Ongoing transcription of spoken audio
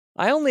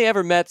I only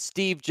ever met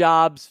Steve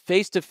Jobs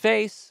face to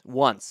face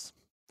once.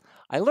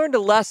 I learned a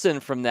lesson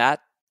from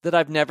that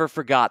I've never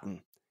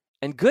forgotten.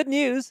 And good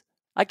news,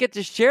 I get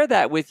to share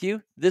that with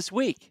you this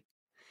week.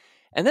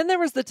 And then there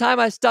was the time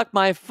I stuck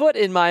my foot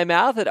in my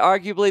mouth at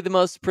arguably the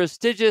most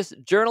prestigious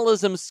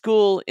journalism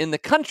school in the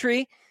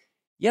country,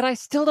 yet I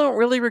still don't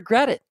really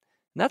regret it.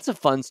 And that's a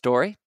fun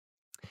story.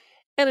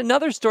 And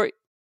another story,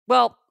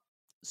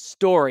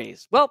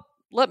 stories.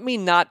 Let me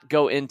not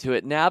go into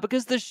it now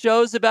because the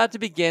show's about to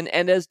begin,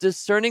 and as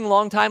discerning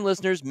longtime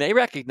listeners may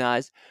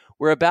recognize,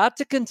 we're about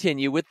to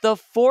continue with the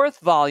 4th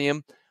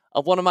volume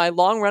of one of my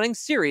long-running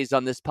series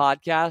on this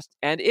podcast,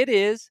 and it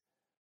is,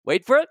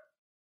 wait for it,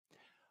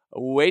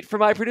 wait for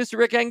my producer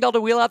Rick Engdahl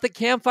to wheel out the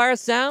campfire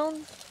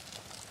sound.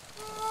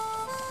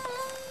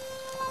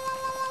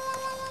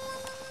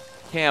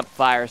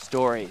 Campfire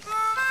stories.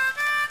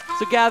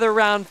 So gather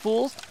around,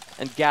 fools,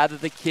 and gather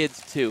the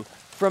kids too.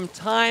 From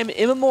time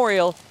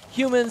immemorial,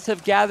 humans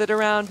have gathered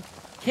around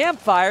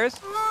campfires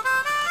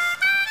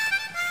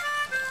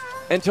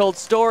and told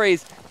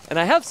stories. And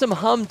I have some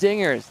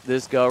humdingers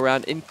this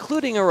go-around,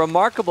 including a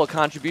remarkable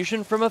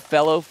contribution from a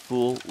fellow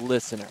Fool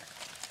listener.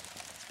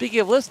 Speaking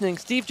of listening,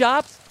 Steve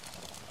Jobs,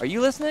 are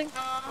you listening?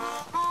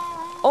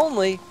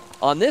 Only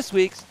on this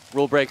week's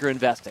Rule Breaker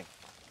Investing.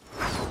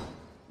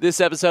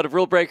 This episode of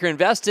Rule Breaker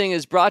Investing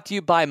is brought to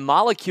you by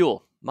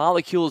Molecule.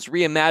 Molecule is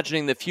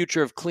reimagining the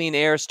future of clean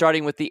air,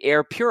 starting with the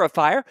air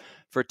purifier.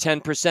 For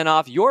 10%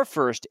 off your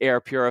first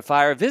air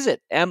purifier,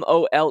 visit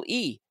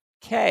molekule.com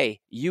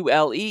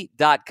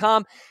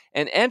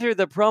and enter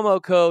the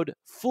promo code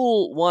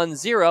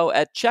FOOL10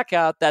 at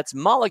checkout. That's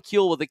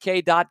molecule with a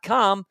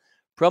K.com,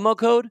 promo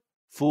code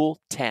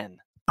FOOL10.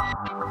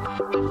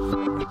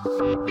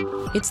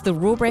 It's the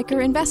Rule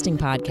Breaker Investing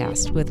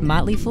Podcast with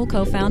Motley Fool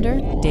co-founder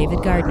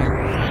David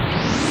Gardner.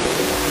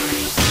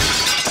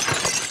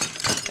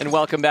 And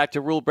welcome back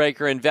to Rule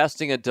Breaker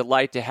Investing. A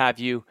delight to have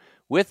you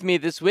with me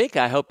this week.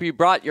 I hope you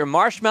brought your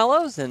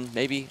marshmallows and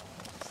maybe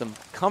some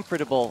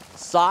comfortable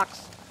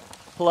socks.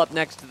 Pull up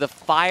next to the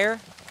fire.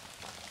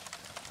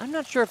 I'm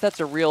not sure if that's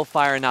a real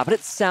fire or not, but it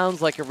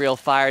sounds like a real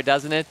fire,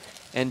 doesn't it?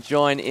 And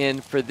join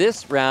in for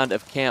this round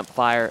of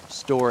Campfire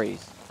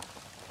Stories.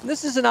 And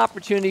this is an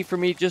opportunity for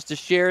me just to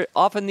share.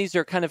 Often these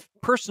are kind of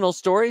personal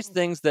stories,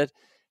 things that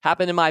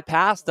happened in my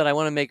past that I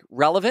want to make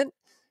relevant,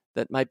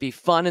 that might be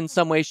fun in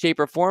some way,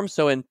 shape, or form.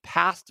 So in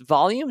past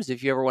volumes,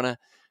 if you ever want to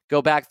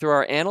go back through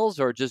our annals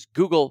or just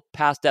Google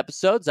past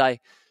episodes, I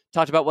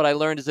talked about what I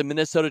learned as a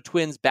Minnesota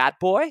Twins bat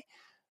boy,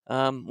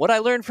 what I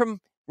learned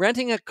from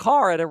renting a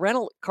car at a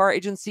rental car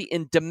agency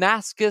in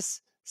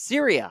Damascus,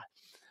 Syria,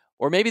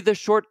 or maybe the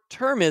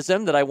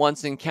short-termism that I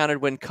once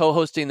encountered when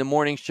co-hosting the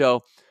morning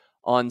show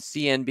on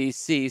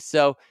CNBC.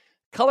 So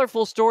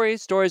colorful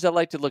stories I'd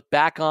like to look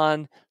back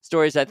on,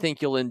 stories I think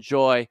you'll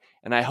enjoy,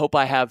 and I hope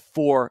I have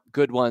 4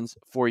 good ones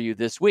for you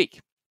this week.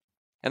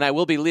 And I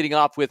will be leading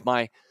off with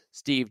my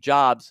Steve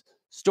Jobs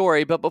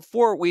story. But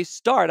before we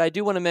start, I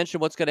do want to mention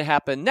what's going to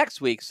happen next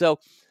week. So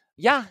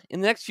yeah, in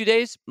the next few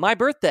days, my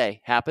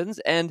birthday happens.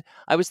 And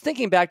I was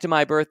thinking back to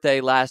my birthday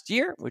last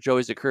year, which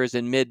always occurs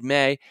in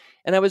mid-May.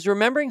 And I was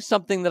remembering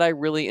something that I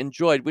really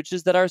enjoyed, which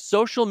is that our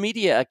social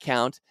media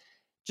account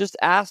just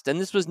asked, and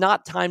this was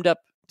not timed up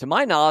to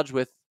my knowledge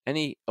with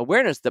any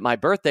awareness that my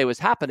birthday was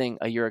happening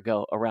a year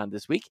ago around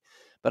this week.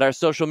 But our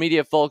social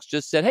media folks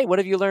just said, hey, what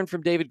have you learned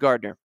from David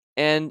Gardner?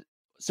 And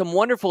some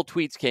wonderful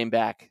tweets came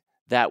back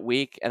that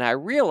week, and I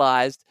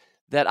realized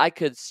that I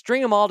could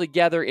string them all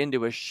together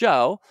into a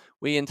show.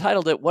 We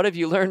entitled it, What Have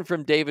You Learned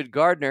from David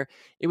Gardner?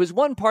 It was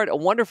one part a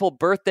wonderful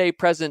birthday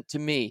present to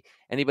me.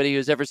 Anybody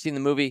who's ever seen the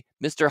movie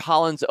Mr.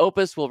 Holland's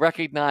Opus will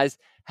recognize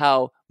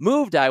how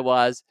moved I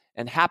was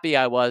and happy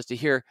I was to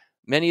hear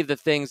many of the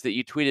things that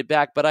you tweeted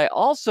back. But I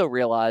also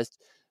realized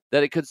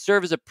that it could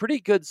serve as a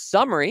pretty good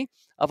summary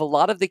of a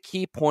lot of the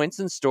key points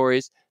and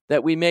stories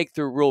that we make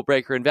through Rule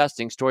Breaker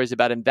Investing. Stories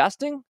about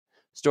investing,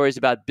 stories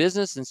about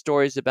business, and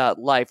stories about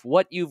life.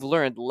 What you've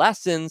learned,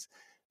 lessons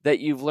that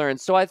you've learned.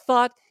 So I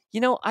thought,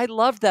 I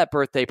loved that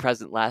birthday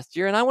present last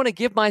year, and I want to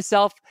give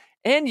myself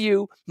and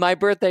you my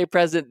birthday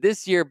present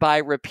this year by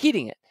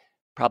repeating it.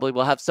 Probably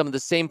will have some of the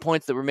same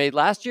points that were made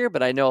last year,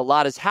 but I know a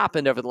lot has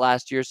happened over the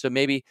last year, so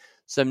maybe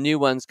some new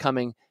ones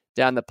coming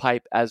down the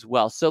pipe as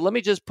well. So let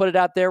me just put it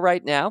out there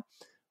right now.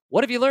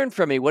 What have you learned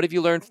from me? What have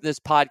you learned from this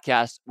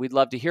podcast? We'd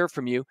love to hear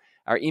from you.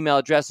 Our email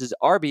address is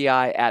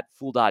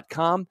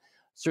rbi@fool.com.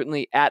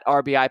 Certainly at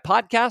RBI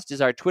Podcast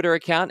is our Twitter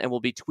account, and we'll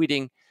be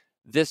tweeting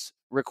this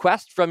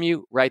request from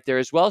you right there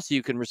as well, so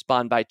you can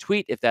respond by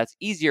tweet if that's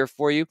easier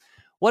for you.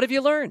 What have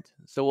you learned?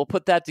 So we'll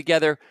put that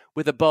together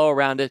with a bow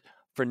around it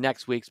for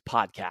next week's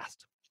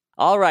podcast.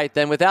 All right,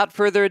 then, without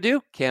further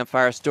ado,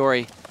 Campfire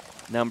Story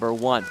number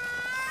 1.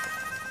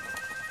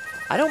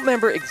 I don't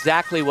remember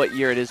exactly what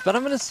year it is, but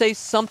I'm going to say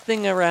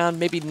something around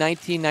maybe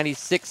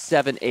 1996,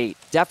 7, 8.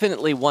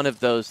 Definitely one of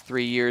those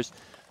 3 years.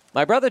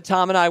 My brother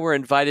Tom and I were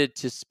invited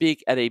to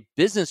speak at a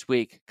Business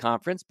Week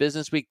conference,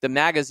 Business Week, the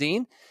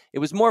magazine. It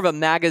was more of a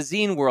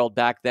magazine world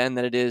back then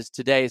than it is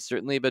today,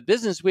 certainly. But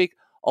Business Week,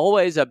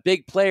 always a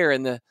big player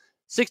in the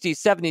 60s,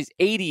 70s,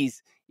 80s,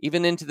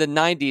 even into the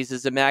 90s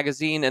as a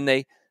magazine. And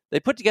they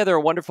put together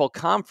a wonderful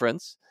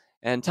conference.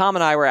 And Tom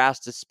and I were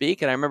asked to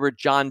speak. And I remember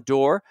John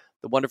Doerr,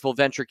 the wonderful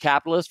venture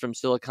capitalist from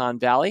Silicon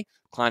Valley,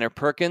 Kleiner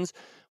Perkins,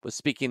 was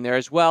speaking there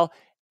as well.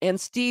 And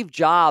Steve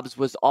Jobs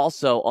was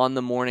also on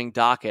the morning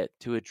docket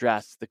to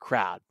address the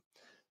crowd.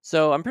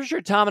 So I'm pretty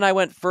sure Tom and I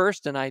went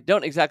first, and I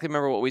don't exactly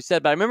remember what we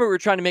said, but I remember we were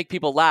trying to make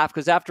people laugh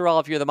because after all,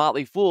 if you're the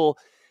Motley Fool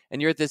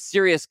and you're at this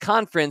serious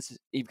conference,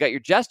 you've got your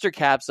jester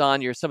caps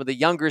on, you're some of the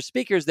younger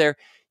speakers there,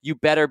 you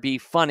better be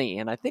funny.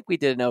 And I think we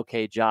did an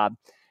okay job.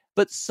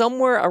 But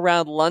somewhere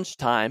around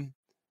lunchtime,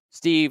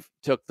 Steve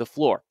took the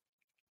floor.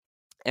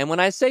 And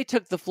when I say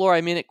took the floor,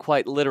 I mean it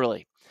quite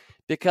literally,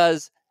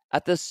 because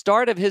at the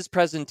start of his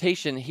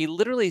presentation, he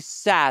literally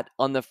sat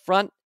on the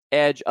front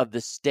edge of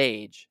the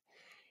stage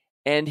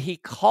and he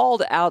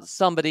called out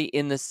somebody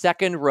in the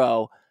second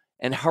row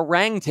and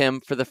harangued him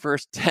for the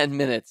first 10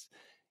 minutes.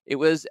 It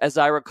was, as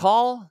I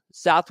recall,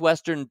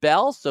 Southwestern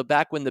Bell. So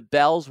back when the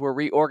Bells were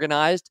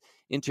reorganized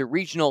into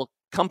regional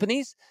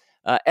companies,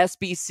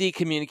 SBC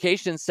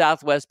Communications,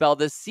 Southwest Bell,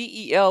 the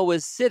CEO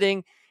was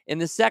sitting in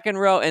the second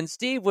row, and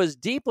Steve was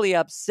deeply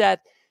upset,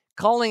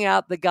 calling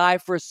out the guy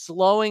for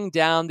slowing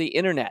down the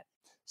internet.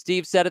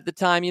 Steve said at the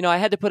time, I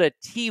had to put a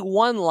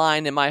T1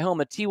 line in my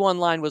home. A T1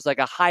 line was like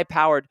a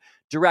high-powered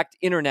direct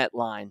internet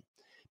line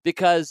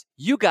because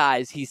you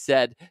guys, he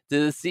said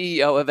to the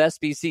CEO of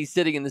SBC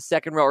sitting in the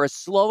second row, are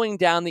slowing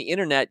down the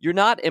internet. You're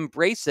not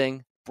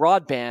embracing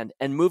broadband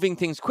and moving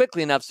things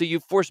quickly enough. So you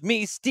forced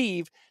me,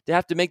 Steve, to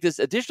have to make this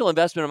additional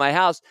investment in my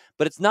house.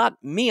 But it's not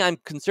me I'm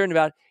concerned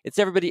about. It's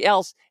everybody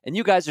else. And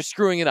you guys are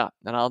screwing it up.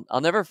 And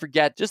I'll never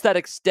forget just that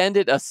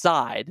extended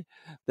aside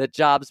that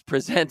Jobs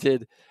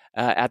presented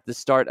at the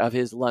start of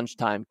his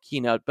lunchtime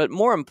keynote. But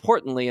more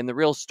importantly, and the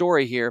real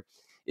story here,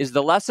 is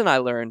the lesson I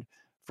learned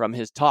from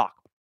his talk.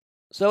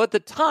 So at the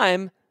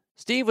time,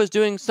 Steve was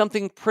doing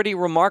something pretty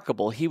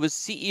remarkable. He was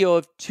CEO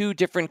of 2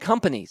 different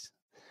companies.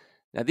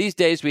 Now, these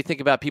days, we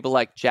think about people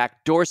like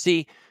Jack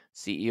Dorsey,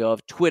 CEO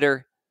of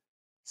Twitter,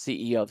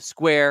 CEO of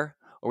Square,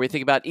 or we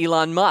think about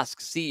Elon Musk,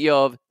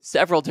 CEO of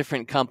several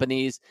different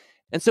companies.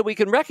 And so we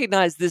can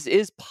recognize this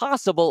is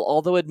possible,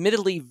 although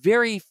admittedly,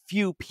 very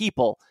few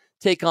people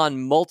take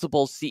on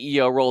multiple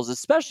CEO roles,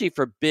 especially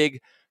for big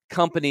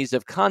companies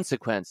of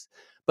consequence.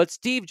 But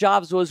Steve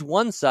Jobs was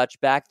one such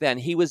back then.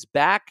 He was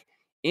back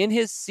in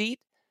his seat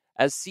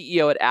as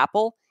CEO at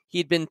Apple.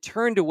 He'd been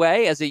turned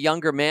away as a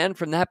younger man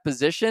from that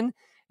position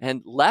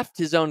and left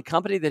his own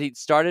company that he'd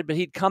started, but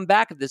he'd come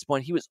back at this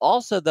point. He was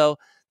also, though,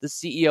 the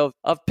CEO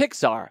of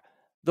Pixar,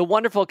 the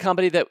wonderful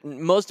company that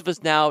most of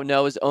us now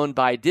know is owned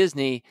by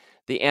Disney,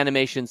 the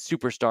animation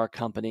superstar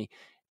company.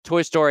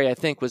 Toy Story, I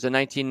think, was a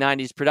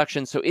 1990s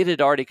production, so it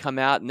had already come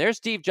out. And there's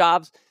Steve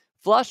Jobs,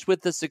 flushed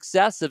with the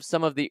success of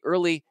some of the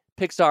early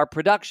Pixar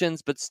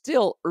productions, but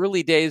still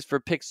early days for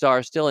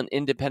Pixar, still an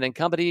independent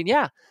company. And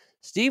yeah,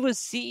 Steve was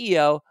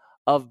CEO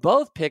of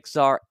both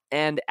Pixar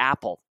and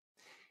Apple.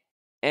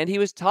 And he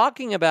was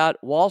talking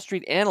about Wall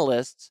Street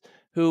analysts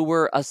who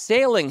were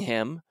assailing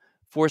him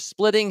for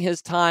splitting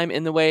his time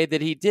in the way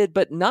that he did,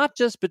 but not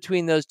just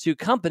between those 2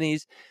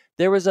 companies.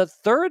 There was a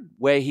third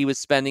way he was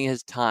spending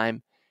his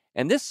time,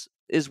 and this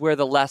is where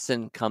the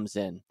lesson comes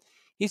in.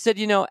 He said,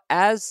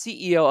 as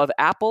CEO of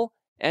Apple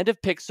and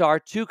of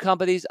Pixar, 2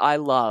 companies I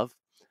love,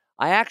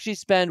 I actually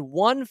spend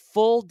 1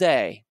 full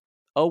day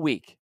a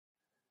week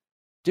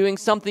doing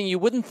something you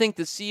wouldn't think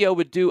the CEO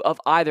would do of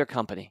either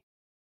company: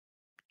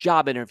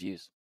 job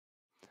interviews.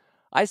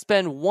 I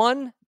spend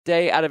 1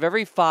 day out of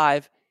every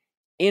 5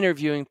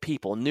 interviewing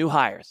people, new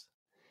hires.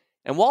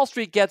 And Wall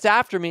Street gets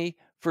after me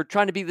for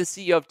trying to be the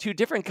CEO of 2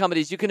 different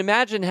companies. You can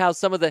imagine how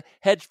some of the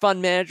hedge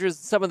fund managers,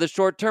 some of the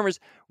short-termers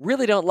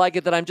really don't like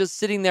it that I'm just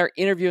sitting there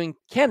interviewing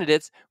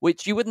candidates,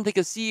 which you wouldn't think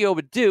a CEO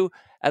would do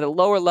at the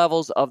lower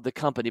levels of the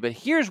company. But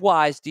here's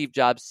why Steve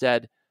Jobs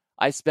said,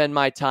 I spend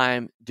my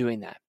time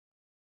doing that.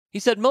 He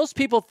said, most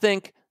people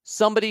think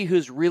somebody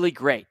who's really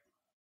great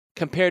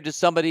compared to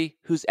somebody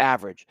who's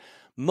average.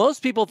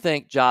 Most people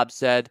think, Jobs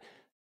said,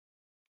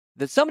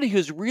 that somebody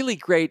who's really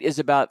great is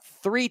about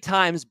 3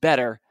 times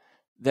better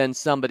than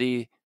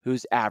somebody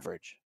who's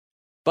average.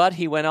 But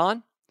he went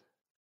on,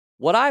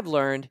 what I've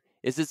learned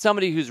is that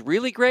somebody who's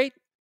really great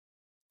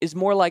is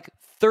more like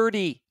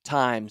 30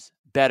 times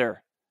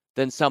better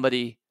than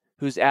somebody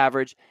who's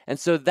average. And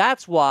so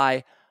that's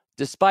why,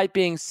 despite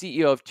being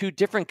CEO of 2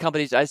 different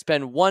companies, I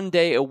spend 1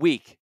 day a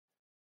week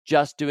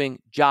just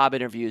doing job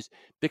interviews,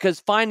 because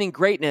finding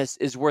greatness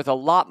is worth a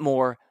lot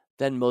more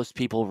than most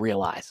people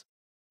realize.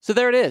 So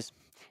there it is.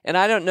 And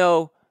I don't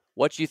know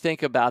what you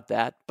think about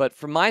that, but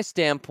from my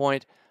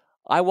standpoint,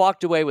 I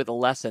walked away with a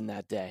lesson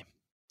that day.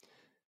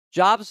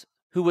 Jobs,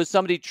 who was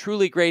somebody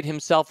truly great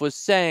himself, was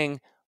saying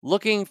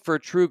looking for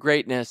true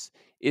greatness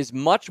is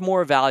much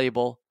more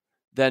valuable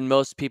than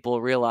most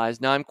people realize.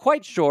 Now, I'm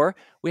quite sure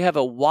we have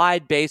a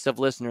wide base of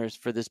listeners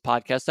for this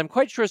podcast. I'm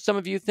quite sure some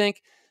of you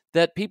think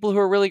that people who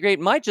are really great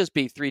might just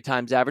be 3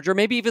 times average, or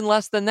maybe even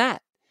less than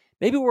that.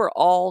 Maybe we're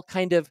all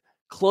kind of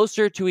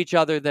closer to each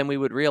other than we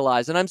would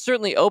realize. And I'm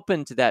certainly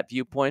open to that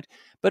viewpoint.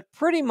 But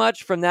pretty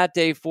much from that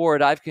day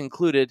forward, I've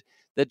concluded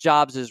that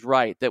Jobs is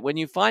right, that when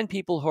you find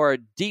people who are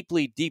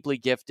deeply, deeply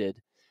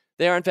gifted,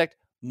 they are, in fact,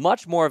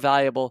 much more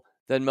valuable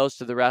than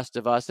most of the rest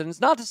of us. And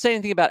it's not to say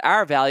anything about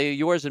our value,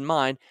 yours and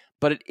mine,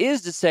 but it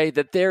is to say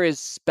that there is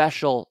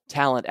special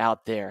talent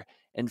out there,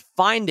 and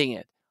finding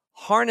it,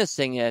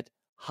 harnessing it,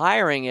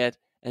 hiring it,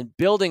 and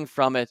building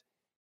from it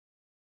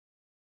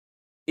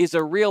is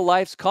a real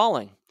life's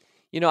calling.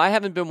 I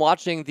haven't been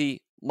watching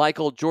the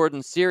Michael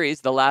Jordan series,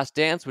 The Last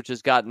Dance, which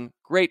has gotten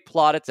great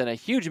plaudits and a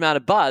huge amount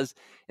of buzz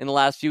in the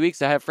last few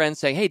weeks. I have friends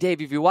saying, "Hey, Dave,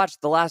 have you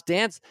watched The Last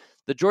Dance?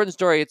 The Jordan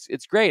story,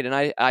 it's great." And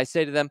I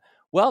say to them,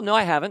 "Well, no,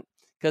 I haven't,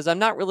 because I'm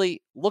not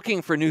really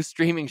looking for new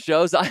streaming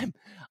shows.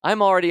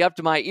 I'm already up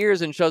to my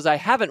ears in shows I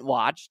haven't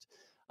watched.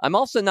 I'm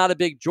also not a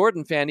big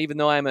Jordan fan, even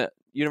though I'm a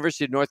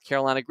University of North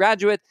Carolina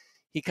graduate.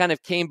 He kind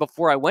of came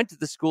before I went to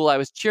the school. I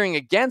was cheering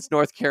against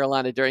North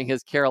Carolina during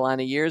his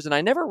Carolina years, and I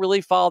never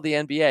really followed the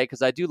NBA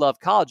because I do love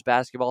college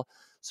basketball.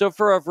 So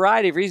for a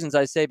variety of reasons,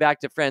 I say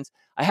back to friends,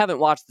 I haven't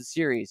watched the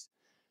series.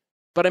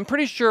 But I'm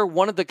pretty sure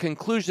one of the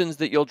conclusions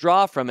that you'll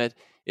draw from it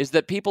is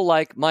that people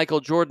like Michael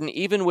Jordan,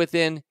 even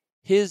within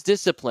his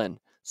discipline,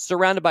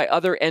 surrounded by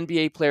other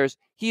NBA players,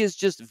 he is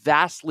just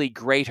vastly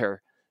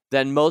greater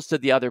than most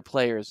of the other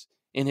players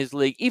in his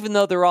league, even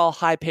though they're all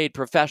high-paid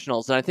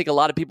professionals. And I think a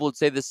lot of people would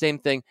say the same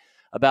thing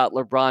about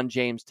LeBron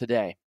James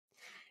today.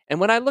 And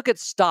when I look at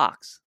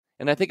stocks,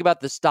 and I think about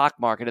the stock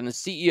market and the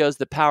CEOs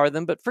that power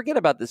them, but forget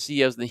about the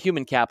CEOs and the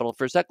human capital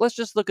for a sec, let's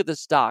just look at the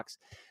stocks.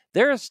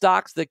 There are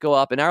stocks that go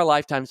up in our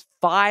lifetimes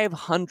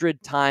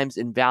 500 times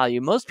in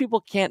value. Most people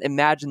can't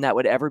imagine that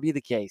would ever be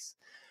the case.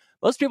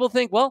 Most people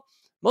think, well,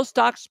 most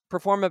stocks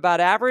perform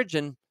about average,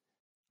 and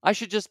I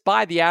should just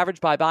buy the average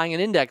by buying an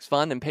index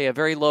fund and pay a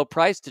very low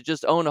price to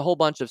just own a whole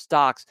bunch of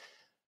stocks.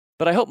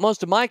 But I hope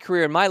most of my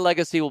career and my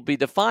legacy will be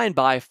defined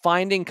by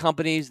finding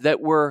companies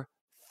that were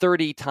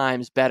 30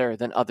 times better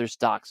than other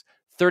stocks,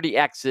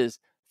 30Xs,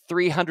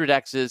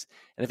 300Xs.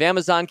 And if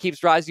Amazon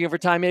keeps rising over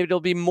time, maybe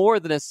it'll be more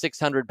than a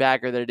 600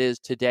 bagger that it is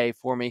today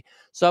for me.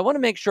 So I want to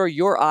make sure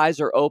your eyes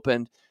are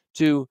opened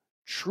to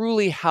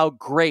truly how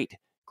great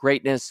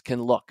greatness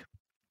can look,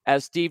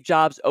 as Steve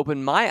Jobs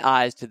opened my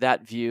eyes to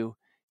that view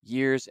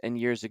years and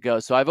years ago.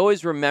 So I've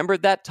always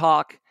remembered that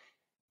talk.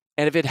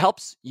 And if it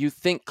helps you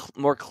think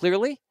more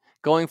clearly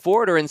going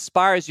forward or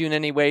inspires you in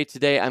any way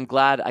today, I'm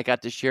glad I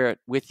got to share it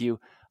with you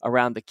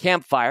around the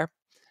campfire.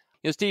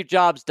 Steve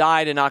Jobs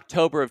died in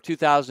October of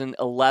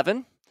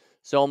 2011,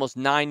 so almost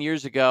 9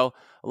 years ago.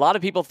 A lot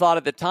of people thought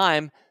at the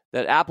time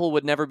that Apple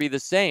would never be the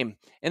same.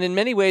 And in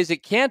many ways,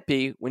 it can't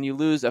be when you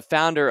lose a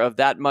founder of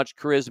that much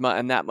charisma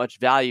and that much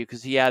value,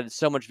 because he added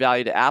so much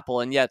value to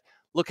Apple. And yet,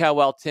 look how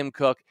well Tim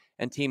Cook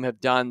and team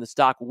have done. The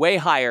stock way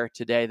higher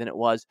today than it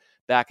was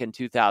back in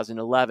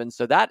 2011.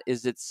 So that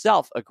is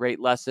itself a great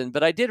lesson.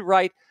 But I did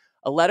write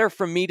a letter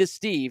from me to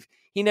Steve.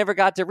 He never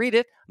got to read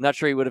it. I'm not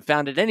sure he would have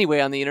found it anyway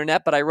on the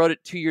internet, but I wrote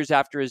it 2 years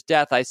after his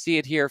death. I see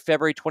it here,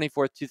 February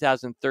 24th,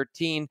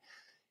 2013.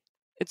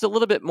 It's a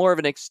little bit more of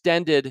an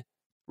extended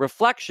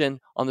reflection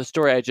on the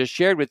story I just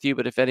shared with you,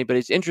 but if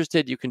anybody's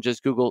interested, you can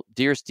just Google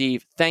Dear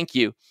Steve, thank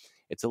you.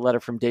 It's a letter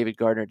from David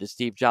Gardner to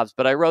Steve Jobs,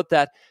 but I wrote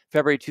that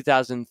February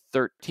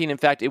 2013. In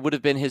fact, it would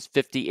have been his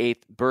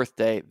 58th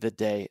birthday the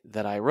day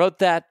that I wrote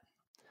that.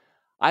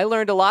 I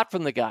learned a lot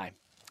from the guy.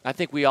 I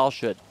think we all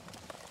should.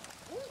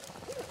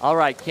 All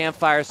right,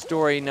 campfire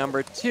story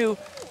number 2.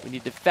 We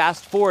need to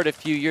fast forward a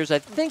few years. I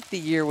think the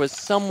year was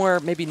somewhere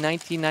maybe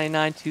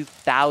 1999,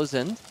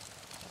 2000.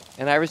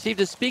 And I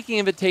received a speaking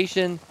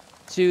invitation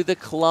to the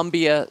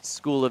Columbia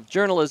School of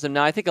Journalism.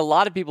 Now, I think a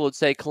lot of people would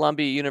say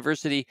Columbia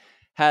University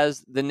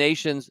has the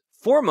nation's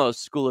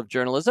foremost school of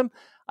journalism.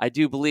 I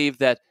do believe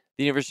that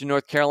the University of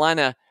North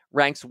Carolina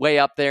ranks way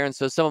up there. And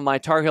so some of my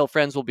Tar Heel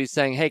friends will be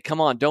saying, hey,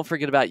 come on, don't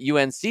forget about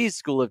UNC's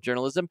School of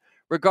Journalism.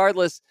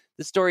 Regardless,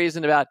 the story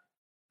isn't about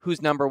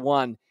who's number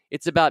one.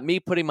 It's about me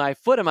putting my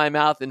foot in my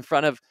mouth in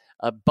front of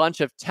a bunch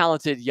of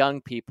talented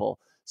young people.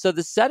 So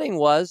the setting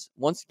was,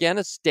 once again,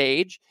 a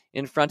stage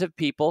in front of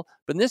people.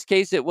 But in this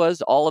case, it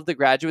was all of the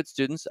graduate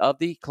students of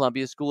the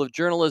Columbia School of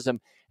Journalism.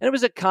 And it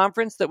was a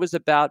conference that was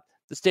about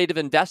the state of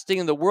investing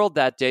in the world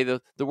that day,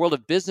 the world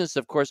of business,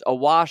 of course,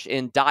 awash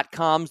in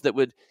dot-coms that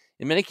would,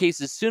 in many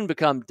cases, soon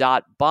become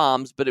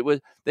dot-bombs. But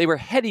they were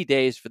heady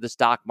days for the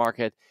stock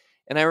market.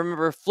 And I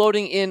remember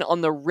floating in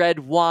on the red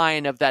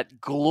wine of that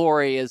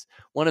glory as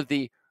one of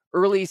the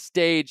early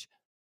stage,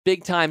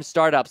 big-time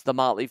startups, The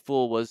Motley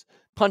Fool, was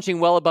punching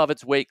well above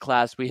its weight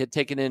class. We had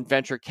taken in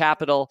venture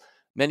capital.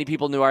 Many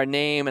people knew our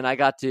name, and I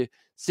got to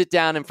sit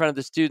down in front of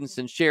the students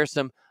and share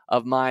some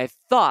of my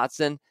thoughts.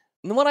 And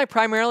the one I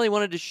primarily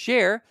wanted to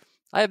share,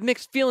 I have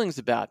mixed feelings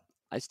about.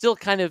 I still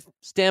kind of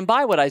stand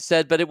by what I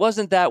said, but it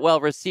wasn't that well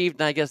received,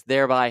 and I guess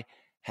thereby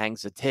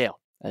hangs a tale,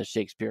 as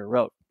Shakespeare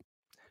wrote.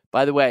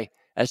 By the way,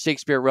 as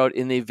Shakespeare wrote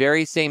in the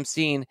very same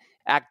scene,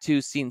 Act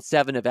 2, Scene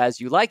 7 of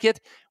As You Like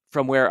It,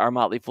 from where our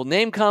Motley Fool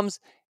name comes,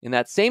 in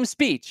that same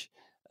speech,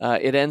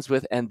 it ends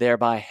with, and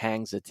thereby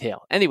hangs a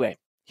tale. Anyway,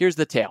 here's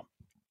the tale.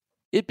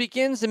 It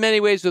begins in many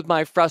ways with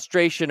my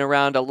frustration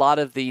around a lot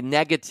of the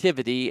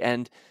negativity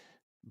and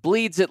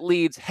bleeds it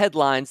leads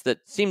headlines that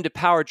seem to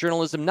power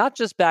journalism, not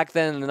just back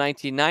then in the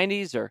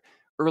 1990s or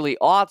early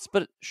aughts,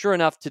 but sure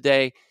enough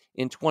today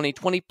in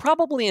 2020,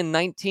 probably in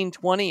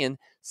 1920 and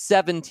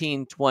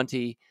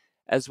 1720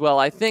 as well.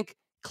 I think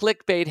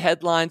clickbait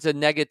headlines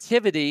and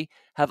negativity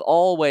have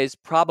always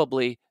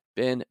probably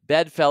been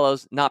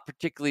bedfellows, not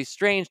particularly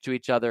strange to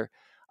each other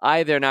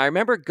either. Now, I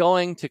remember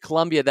going to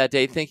Columbia that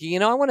day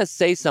thinking, I want to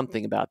say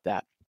something about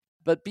that.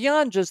 But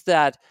beyond just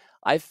that,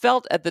 I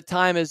felt at the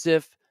time as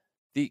if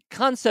the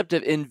concept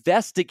of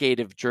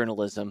investigative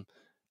journalism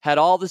had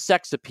all the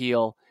sex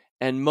appeal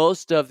and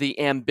most of the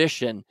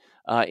ambition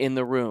in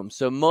the room.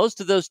 So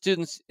most of those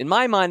students, in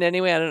my mind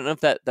anyway, I don't know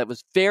if that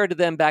was fair to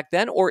them back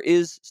then or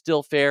is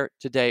still fair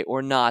today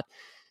or not,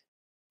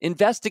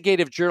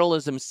 investigative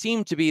journalism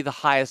seemed to be the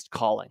highest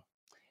calling.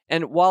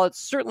 And while it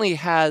certainly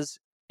has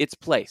its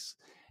place,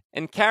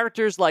 and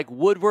characters like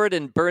Woodward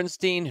and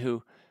Bernstein,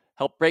 who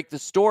helped break the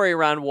story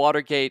around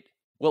Watergate,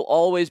 will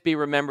always be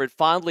remembered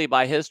fondly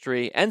by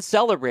history and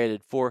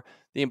celebrated for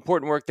the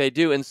important work they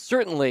do. And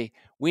certainly,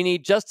 we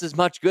need just as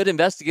much good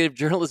investigative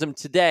journalism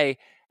today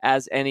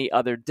as any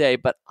other day.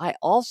 But I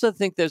also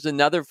think there's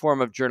another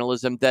form of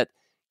journalism that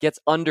gets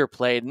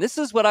underplayed. And this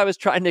is what I was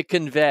trying to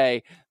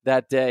convey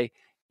that day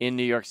in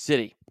New York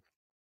City.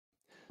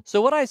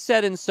 So what I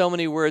said in so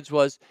many words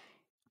was,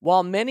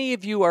 while many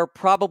of you are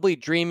probably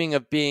dreaming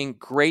of being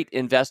great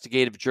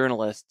investigative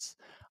journalists,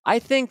 I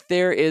think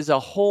there is a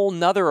whole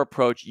nother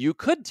approach you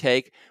could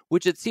take,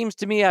 which it seems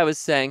to me I was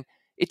saying,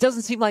 it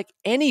doesn't seem like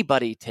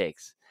anybody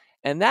takes.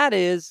 And that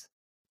is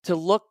to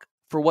look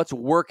for what's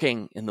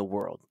working in the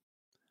world.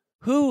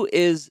 Who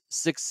is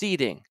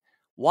succeeding?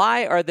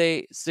 Why are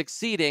they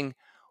succeeding?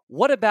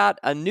 What about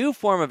a new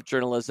form of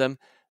journalism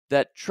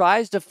that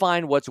tries to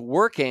find what's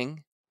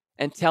working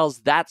and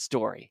tells that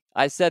story?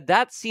 I said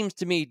that seems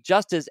to me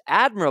just as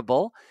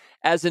admirable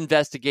as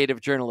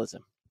investigative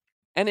journalism.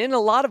 And in a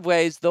lot of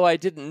ways, though I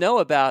didn't know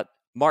about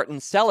Martin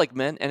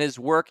Seligman and his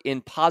work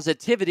in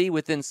positivity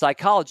within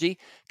psychology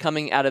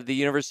coming out of the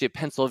University of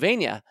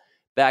Pennsylvania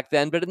back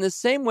then, but in the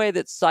same way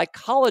that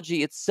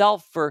psychology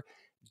itself for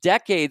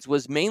decades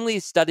was mainly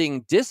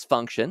studying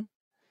dysfunction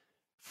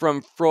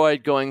from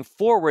Freud going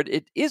forward,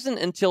 it isn't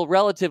until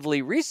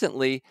relatively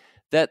recently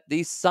that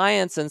the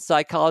science and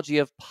psychology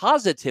of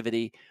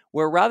positivity,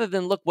 where rather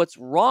than look what's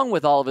wrong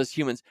with all of us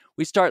humans,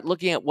 we start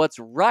looking at what's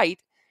right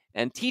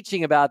and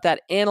teaching about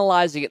that,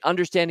 analyzing it,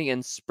 understanding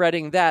and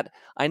spreading that.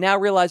 I now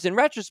realize in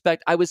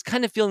retrospect, I was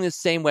kind of feeling the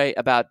same way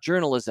about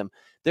journalism.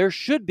 There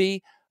should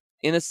be,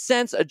 in a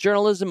sense, a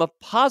journalism of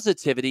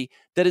positivity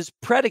that is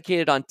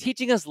predicated on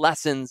teaching us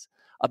lessons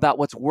about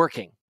what's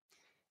working.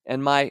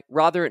 And my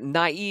rather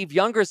naive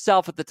younger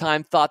self at the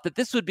time thought that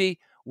this would be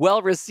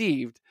well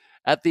received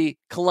at the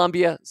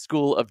Columbia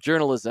School of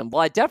Journalism.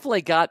 Well, I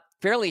definitely got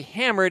fairly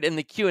hammered in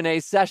the Q&A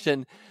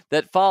session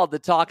that followed the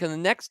talk. And the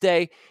next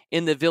day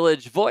in the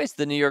Village Voice,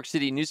 the New York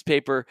City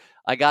newspaper,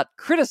 I got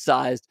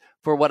criticized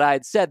for what I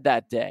had said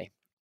that day.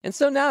 And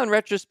so now in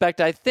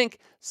retrospect, I think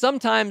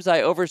sometimes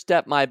I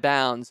overstep my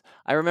bounds.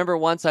 I remember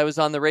once I was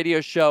on the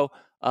radio show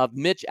of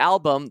Mitch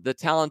Albom, the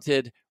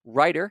talented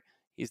writer.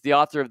 He's the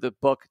author of the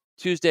book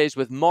Tuesdays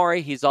with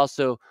Maury. He's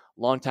also a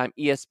longtime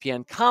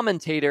ESPN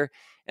commentator.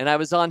 And I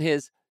was on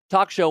his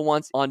talk show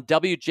once on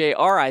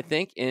WJR, I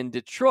think, in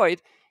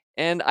Detroit.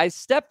 And I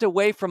stepped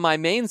away from my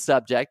main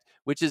subject,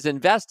 which is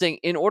investing,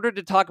 in order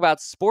to talk about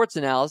sports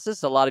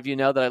analysis. A lot of you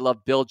know that I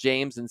love Bill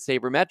James and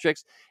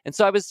sabermetrics. And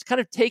so I was kind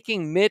of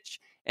taking Mitch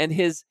and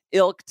his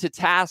ilk to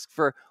task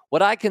for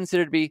what I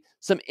consider to be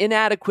some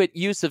inadequate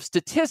use of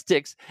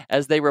statistics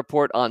as they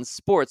report on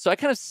sports. So I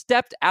kind of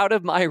stepped out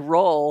of my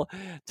role,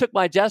 took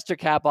my jester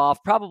cap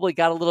off, probably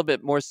got a little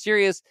bit more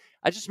serious.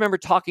 I just remember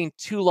talking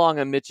too long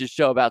on Mitch's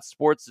show about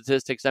sports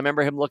statistics. I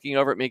remember him looking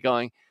over at me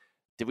going,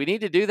 did we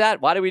need to do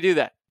that? Why did we do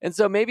that? And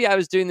so maybe I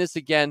was doing this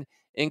again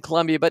in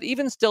Columbia, but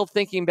even still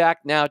thinking back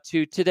now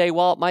to today,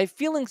 while my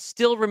feelings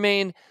still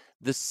remain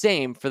the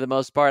same for the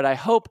most part, I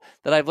hope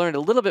that I've learned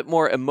a little bit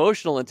more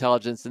emotional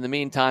intelligence in the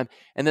meantime,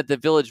 and that the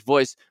Village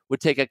Voice would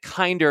take a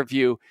kinder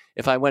view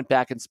if I went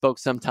back and spoke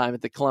sometime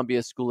at the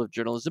Columbia School of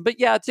Journalism. But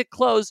yeah, to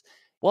close,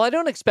 while I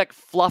don't expect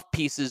fluff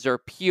pieces or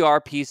PR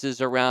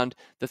pieces around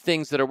the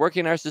things that are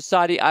working in our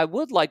society, I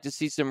would like to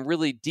see some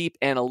really deep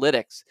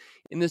analytics.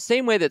 In the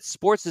same way that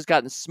sports has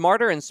gotten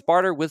smarter and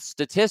smarter with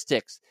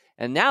statistics.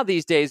 And now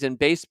these days in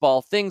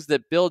baseball, things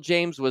that Bill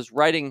James was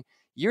writing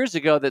years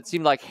ago that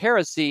seemed like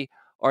heresy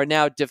are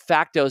now de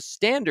facto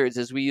standards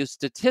as we use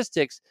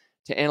statistics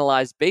to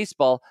analyze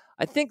baseball.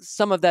 I think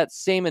some of that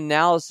same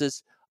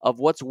analysis of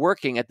what's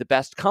working at the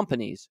best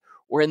companies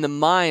or in the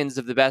minds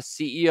of the best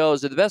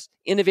CEOs or the best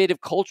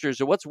innovative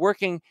cultures or what's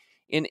working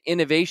in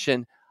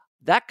innovation,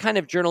 that kind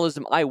of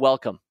journalism I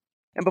welcome.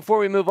 And before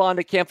we move on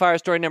to Campfire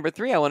story number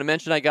 3, I want to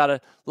mention I got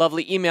a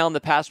lovely email in the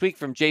past week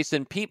from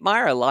Jason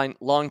Pietmeyer, a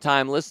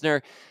longtime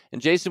listener.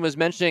 And Jason was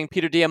mentioning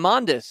Peter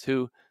Diamandis,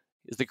 who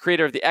is the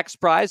creator of the X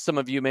Prize, some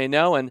of you may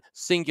know, and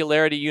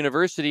Singularity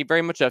University,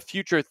 very much a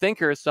future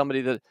thinker,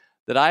 somebody that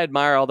that I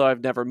admire, although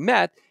I've never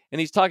met. And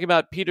he's talking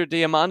about Peter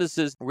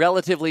Diamandis'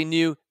 relatively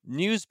new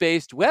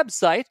news-based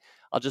website.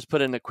 I'll just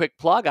put in a quick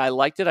plug. I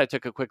liked it. I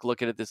took a quick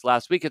look at it this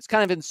last week. It's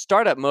kind of in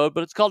startup mode,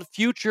 but it's called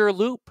Future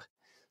Loop.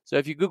 So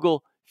if you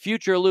Google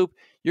Future Loop,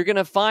 you're going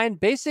to find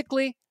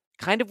basically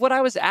kind of what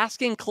I was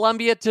asking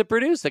Columbia to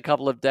produce a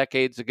couple of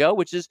decades ago,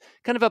 which is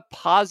kind of a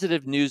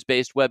positive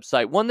news-based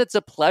website, one that's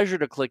a pleasure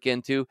to click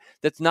into,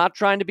 that's not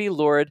trying to be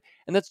lurid,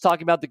 and that's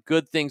talking about the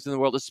good things in the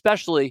world,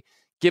 especially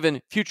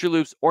given Future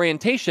Loop's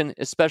orientation,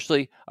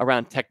 especially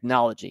around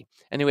technology.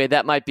 Anyway,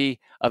 that might be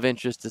of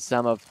interest to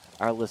some of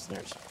our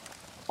listeners.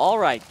 All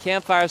right,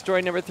 Campfire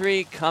story number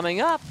 3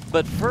 coming up.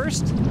 But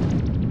first,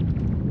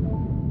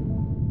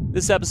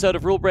 this episode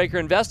of Rule Breaker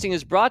Investing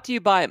is brought to you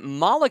by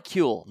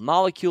Molecule.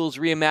 Molecule's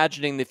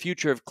reimagining the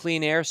future of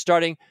clean air,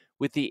 starting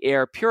with the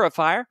air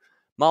purifier.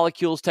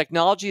 Molecule's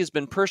technology has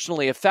been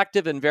personally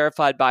effective and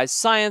verified by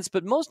science,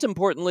 but most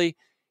importantly,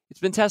 it's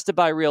been tested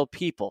by real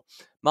people.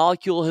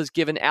 Molecule has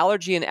given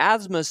allergy and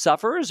asthma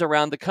sufferers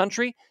around the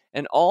country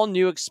an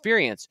all-new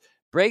experience.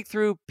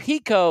 Breakthrough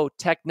Pico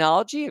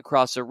technology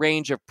across a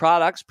range of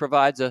products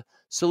provides a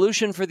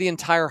solution for the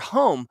entire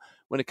home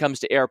when it comes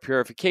to air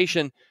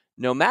purification.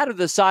 No matter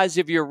the size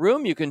of your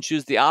room, you can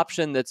choose the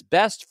option that's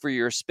best for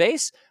your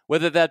space,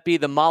 whether that be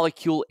the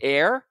Molecule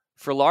Air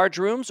for large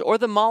rooms or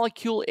the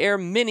Molecule Air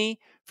Mini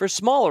for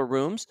smaller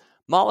rooms.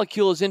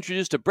 Molecule has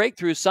introduced a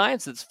breakthrough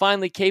science that's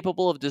finally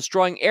capable of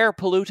destroying air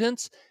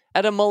pollutants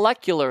at a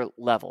molecular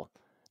level.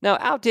 Now,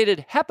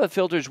 outdated HEPA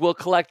filters will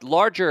collect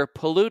larger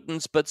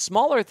pollutants, but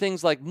smaller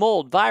things like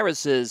mold,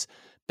 viruses,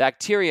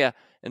 bacteria,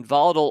 and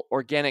volatile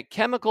organic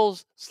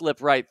chemicals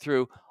slip right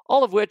through,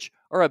 all of which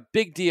are a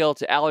big deal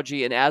to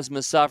allergy and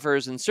asthma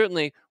sufferers, and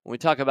certainly when we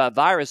talk about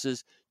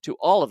viruses, to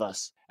all of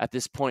us at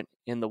this point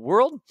in the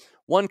world.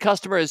 One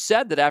customer has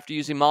said that after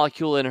using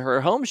Molecule in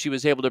her home, she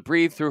was able to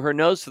breathe through her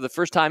nose for the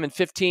first time in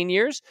 15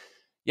 years.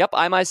 Yep,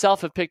 I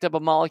myself have picked up a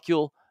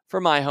Molecule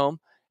for my home.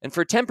 And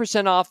for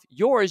 10% off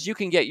yours, you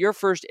can get your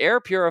first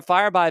air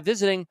purifier by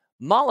visiting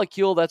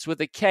Molecule, that's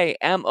with a K,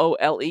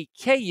 MOLEKULE.com,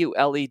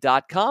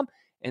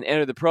 and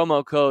enter the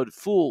promo code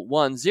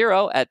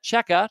FOOL10 at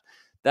checkout.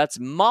 That's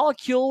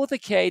Molecule with a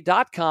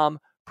K.com,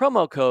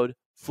 promo code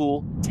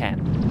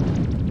FOOL10.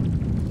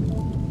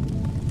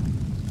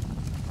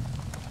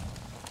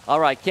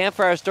 All right,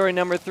 Campfire story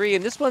number 3,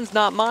 and this one's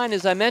not mine,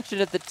 as I mentioned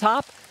at the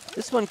top.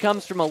 This one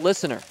comes from a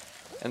listener,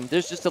 and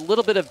there's just a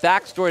little bit of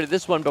backstory to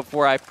this one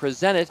before I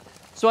present it.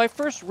 So I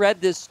first read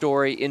this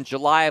story in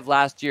July of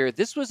last year.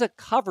 This was a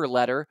cover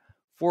letter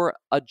for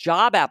a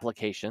job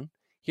application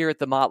here at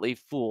the Motley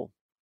Fool.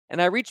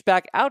 And I reached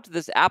back out to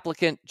this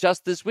applicant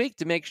just this week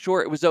to make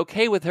sure it was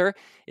okay with her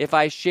if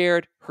I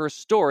shared her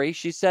story.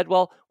 She said,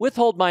 well,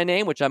 withhold my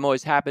name, which I'm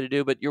always happy to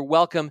do, but you're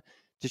welcome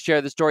to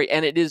share the story.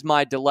 And it is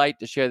my delight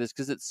to share this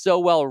because it's so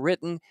well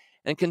written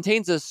and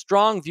contains a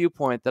strong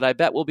viewpoint that I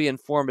bet will be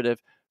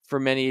informative for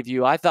many of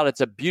you. I thought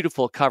it's a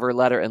beautiful cover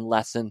letter and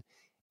lesson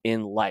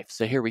in life.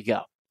 So here we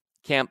go.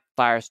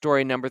 Campfire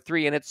story number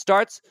 3. And it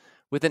starts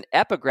with an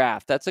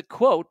epigraph. That's a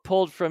quote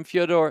pulled from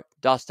Fyodor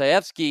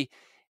Dostoevsky.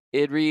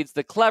 It reads,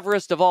 "The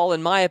cleverest of all,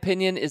 in my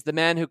opinion, is the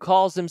man who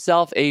calls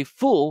himself a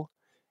fool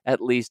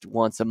at least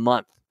once a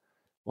month."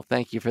 Well,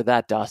 thank you for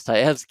that,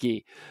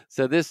 Dostoevsky.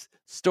 So this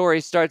story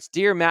starts,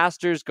 "Dear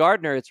Masters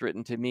Gardner," it's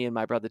written to me and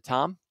my brother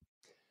Tom.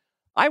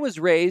 "I was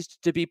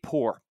raised to be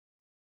poor.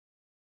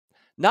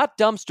 Not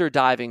dumpster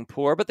diving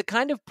poor, but the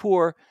kind of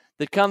poor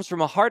that comes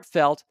from a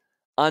heartfelt,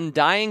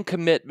 undying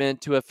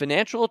commitment to a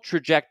financial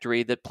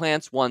trajectory that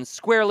plants one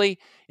squarely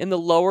in the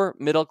lower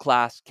middle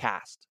class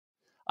caste.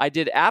 I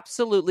did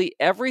absolutely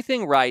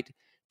everything right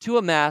to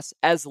amass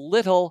as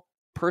little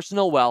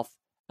personal wealth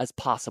as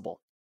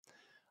possible.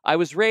 I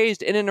was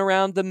raised in and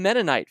around the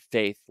Mennonite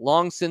faith,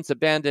 long since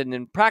abandoned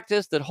in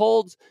practice, that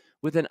holds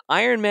with an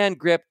Iron Man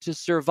grip to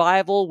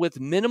survival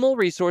with minimal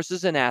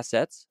resources and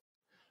assets,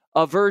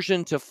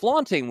 aversion to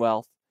flaunting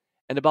wealth,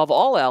 and above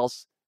all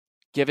else,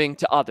 giving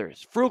to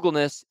others.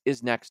 Frugalness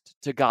is next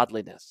to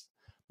godliness.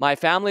 My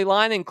family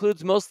line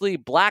includes mostly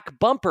black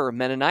bumper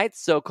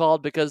Mennonites,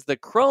 so-called because the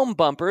chrome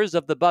bumpers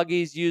of the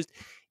buggies used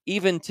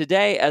even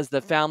today as the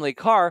family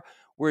car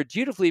were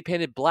dutifully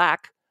painted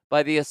black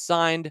by the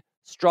assigned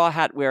straw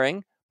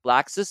hat-wearing,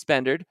 black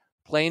suspendered,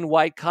 plain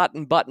white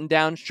cotton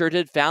button-down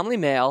shirted family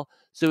male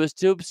so as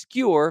to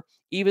obscure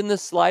even the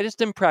slightest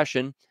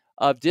impression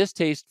of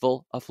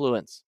distasteful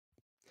affluence.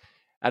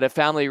 At a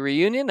family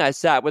reunion, I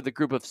sat with a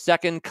group of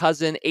second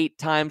cousin, 8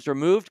 times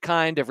removed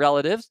kind of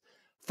relatives,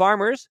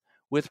 farmers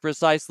with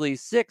precisely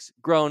 6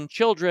 grown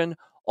children,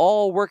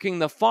 all working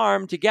the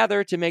farm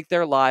together to make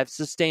their lives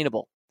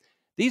sustainable.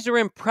 These are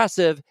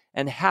impressive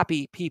and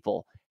happy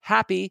people,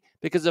 happy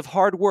because of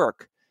hard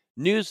work,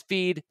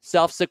 newsfeed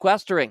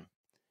self-sequestering,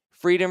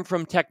 freedom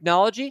from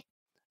technology,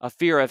 a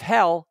fear of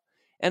hell,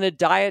 and a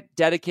diet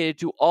dedicated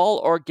to all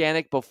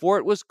organic before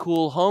it was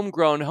cool,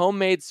 homegrown,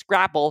 homemade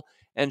scrapple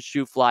and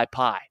shoe-fly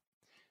pie.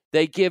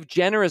 They give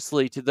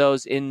generously to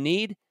those in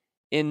need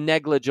in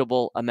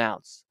negligible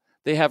amounts.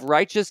 They have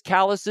righteous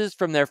calluses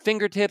from their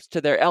fingertips to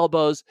their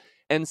elbows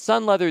and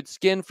sun-leathered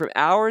skin from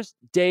hours,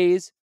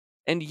 days,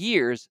 and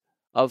years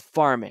of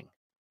farming.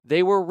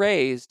 They were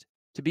raised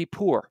to be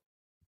poor.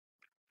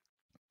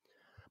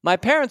 My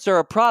parents are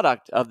a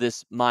product of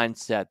this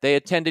mindset. They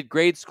attended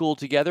grade school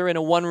together in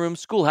a one-room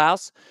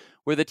schoolhouse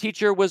where the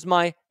teacher was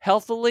my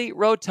healthily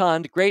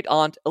rotund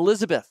great-aunt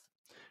Elizabeth,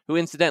 who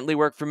incidentally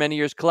worked for many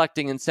years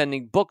collecting and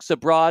sending books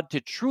abroad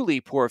to truly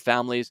poor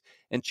families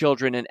and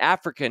children in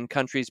African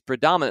countries,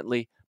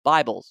 predominantly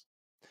Bibles.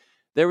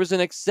 There was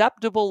an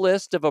acceptable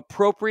list of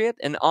appropriate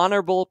and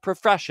honorable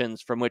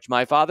professions from which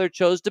my father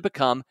chose to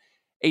become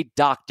a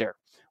doctor.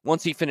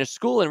 Once he finished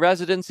school and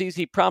residencies,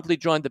 he promptly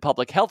joined the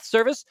Public Health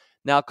Service,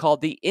 now called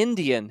the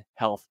Indian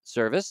Health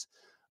Service.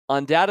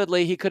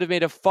 Undoubtedly, he could have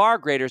made a far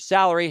greater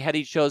salary had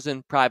he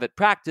chosen private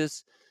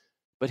practice,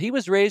 but he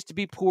was raised to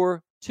be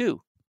poor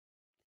too.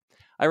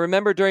 I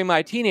remember during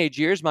my teenage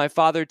years, my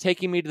father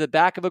taking me to the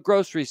back of a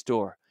grocery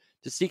store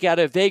to seek out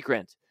a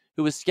vagrant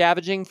who was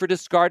scavenging for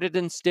discarded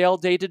and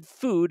stale-dated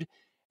food,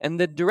 and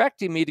then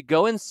directing me to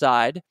go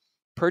inside,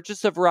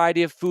 purchase a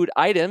variety of food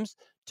items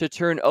to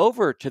turn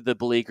over to the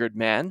beleaguered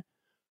man,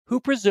 who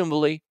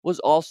presumably was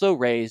also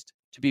raised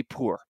to be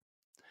poor.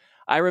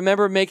 I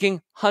remember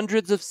making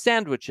hundreds of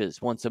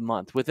sandwiches once a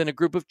month within a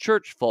group of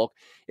church folk.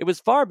 It was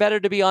far better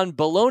to be on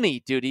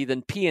bologna duty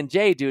than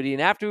P&J duty,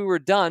 and after we were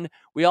done,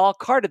 we all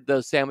carted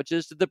those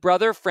sandwiches to the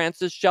Brother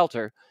Francis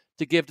shelter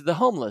to give to the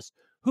homeless,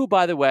 who,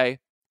 by the way,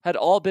 had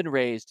all been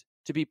raised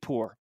to be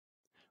poor.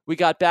 We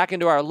got back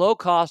into our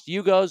low-cost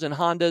Yugos and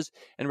Hondas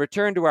and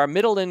returned to our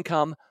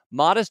middle-income,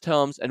 modest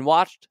homes and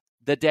watched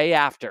The Day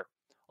After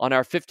on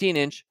our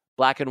 15-inch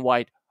black and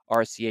white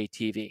RCA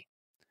TV.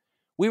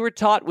 We were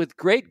taught with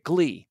great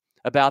glee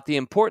about the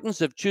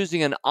importance of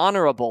choosing an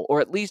honorable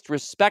or at least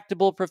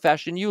respectable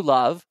profession you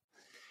love,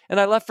 and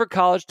I left for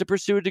college to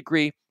pursue a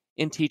degree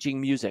in teaching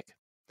music.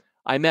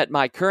 I met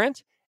my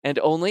current and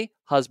only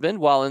husband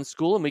while in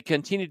school, and we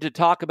continued to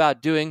talk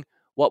about doing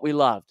what we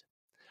loved.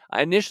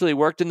 I initially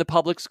worked in the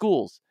public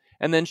schools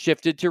and then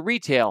shifted to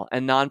retail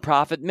and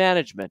nonprofit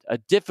management, a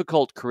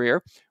difficult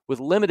career with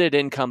limited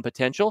income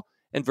potential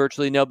and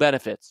virtually no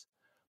benefits.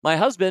 My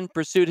husband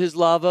pursued his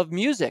love of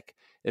music,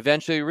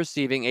 eventually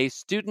receiving a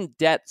student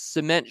debt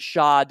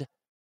cement-shod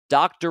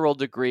doctoral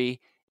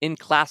degree in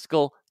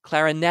classical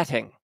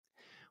clarinetting.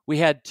 We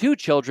had 2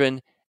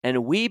 children,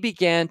 and we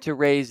began to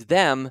raise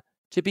them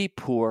to be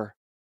poor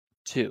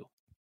too.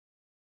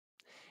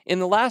 In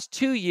the last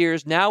 2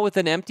 years, now with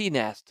an empty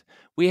nest,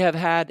 we have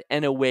had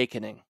an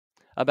awakening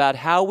about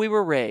how we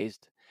were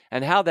raised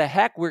and how the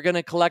heck we're going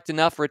to collect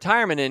enough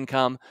retirement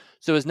income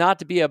so as not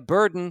to be a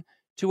burden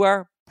to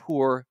our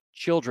poor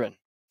children.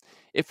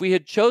 If we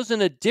had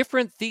chosen a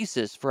different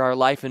thesis for our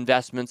life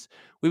investments,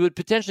 we would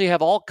potentially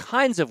have all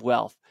kinds of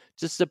wealth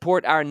to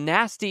support our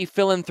nasty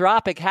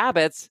philanthropic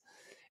habits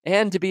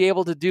and to be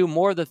able to do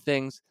more of the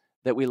things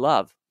that we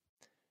love.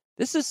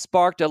 This has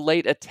sparked a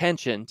late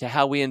attention to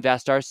how we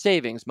invest our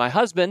savings. My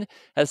husband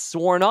has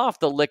sworn off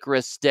the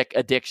licorice stick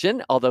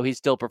addiction, although he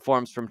still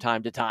performs from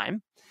time to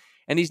time.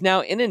 And he's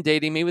now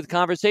inundating me with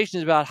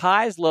conversations about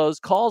highs, lows,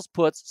 calls,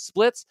 puts,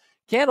 splits,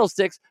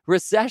 candlesticks,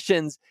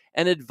 recessions,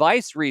 and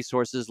advice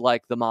resources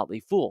like The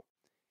Motley Fool.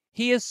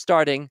 He is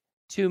starting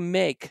to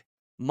make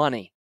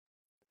money.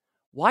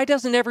 Why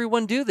doesn't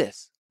everyone do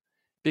this?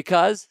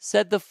 Because,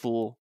 said the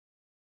fool,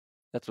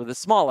 that's with a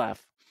small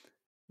f,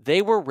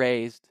 they were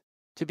raised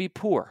to be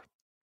poor.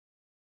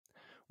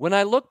 When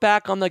I look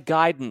back on the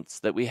guidance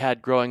that we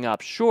had growing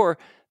up, sure,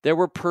 there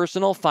were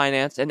personal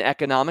finance and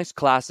economics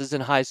classes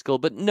in high school,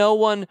 but no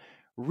one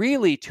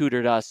really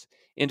tutored us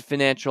in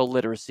financial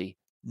literacy.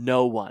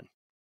 No one.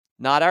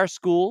 Not our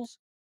schools,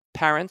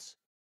 parents,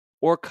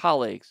 or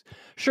colleagues.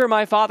 Sure,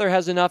 my father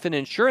has enough in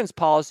insurance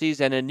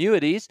policies and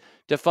annuities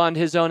to fund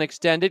his own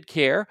extended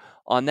care.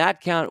 On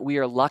that count, we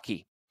are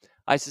lucky.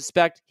 I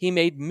suspect he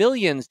made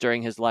millions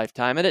during his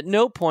lifetime, and at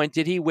no point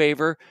did he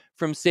waver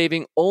from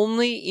saving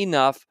only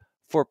enough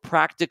for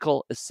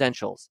practical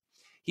essentials.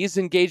 He's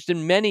engaged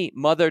in many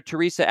Mother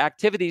Teresa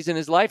activities in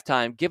his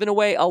lifetime, given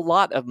away a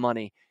lot of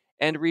money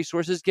and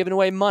resources, given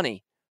away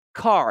money,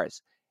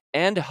 cars,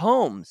 and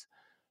homes.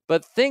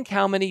 But think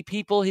how many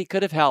people he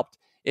could have helped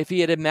if he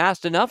had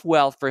amassed enough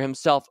wealth for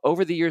himself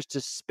over the years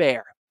to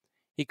spare.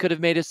 He could have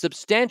made a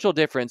substantial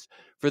difference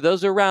for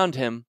those around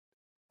him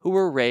who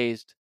were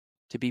raised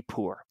to be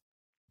poor.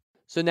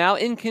 So now,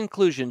 in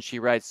conclusion, she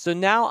writes, so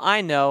now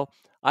I know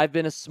I've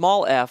been a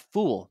small f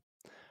fool.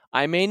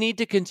 I may need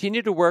to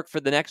continue to work for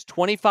the next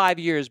 25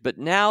 years, but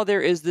now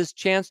there is this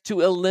chance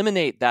to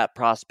eliminate that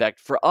prospect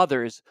for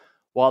others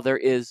while there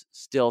is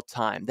still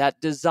time.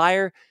 That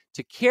desire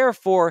to care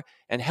for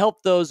and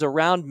help those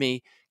around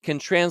me can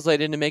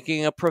translate into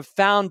making a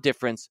profound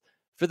difference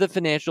for the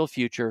financial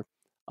future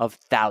of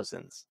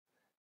thousands.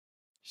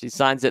 She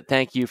signs it,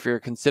 thank you for your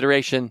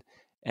consideration,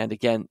 and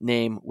again,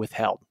 name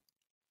withheld.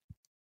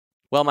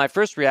 Well, my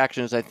first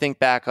reaction as I think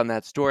back on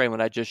that story and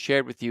what I just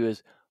shared with you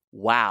is,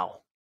 wow.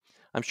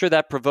 I'm sure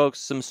that provokes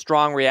some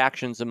strong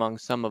reactions among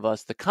some of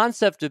us. The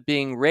concept of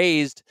being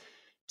raised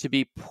to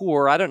be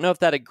poor. I don't know if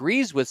that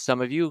agrees with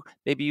some of you.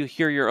 Maybe you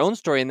hear your own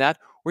story in that,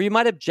 or you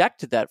might object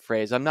to that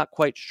phrase. I'm not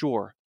quite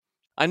sure.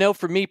 I know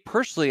for me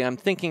personally, I'm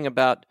thinking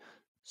about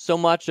so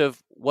much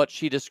of what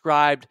she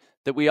described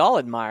that we all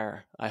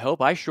admire. I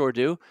hope, I sure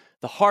do.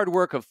 The hard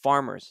work of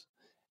farmers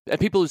and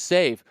people who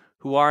save,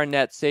 who are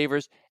net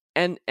savers,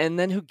 and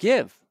then who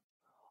give.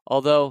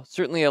 Although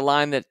certainly a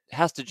line that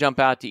has to jump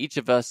out to each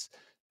of us,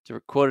 to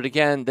quote it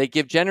again, they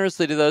give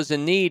generously to those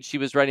in need. She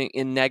was writing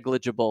in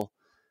negligible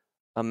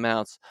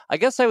amounts. I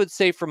guess I would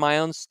say from my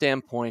own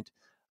standpoint,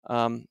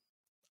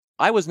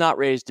 I was not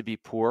raised to be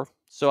poor.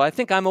 So I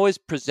think I'm always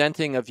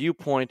presenting a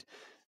viewpoint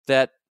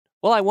that,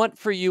 well, I want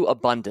for you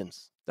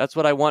abundance. That's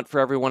what I want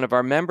for every one of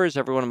our members,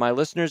 every one of my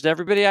listeners,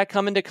 everybody I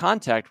come into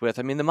contact with.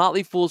 I mean, the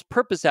Motley Fool's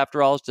purpose,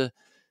 after all, is to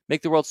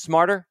make the world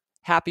smarter,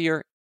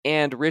 happier,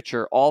 and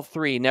richer. All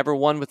three, never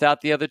one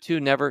without the other two,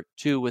 never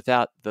two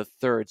without the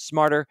third.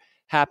 Smarter,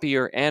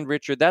 happier, and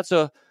richer. That's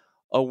a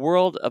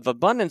world of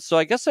abundance. So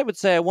I guess I would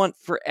say I want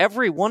for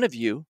every one of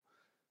you,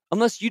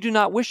 unless you do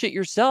not wish it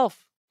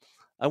yourself,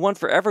 I want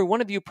for every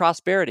one of you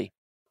prosperity.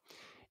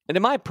 And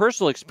in my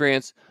personal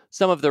experience,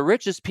 some of the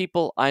richest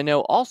people I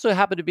know also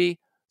happen to be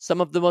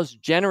some of the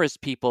most generous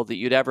people that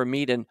you'd ever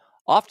meet, and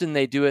often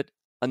they do it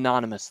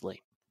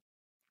anonymously.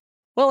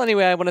 Well,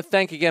 anyway, I want to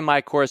thank again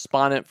my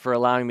correspondent for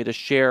allowing me to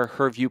share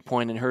her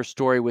viewpoint and her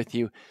story with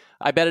you.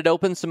 I bet it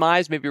opened some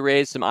eyes, maybe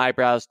raised some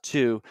eyebrows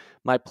too.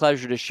 My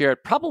pleasure to share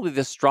it, probably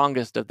the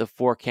strongest of the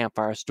 4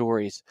 Campfire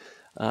stories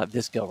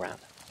this go-round.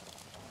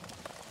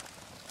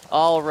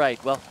 All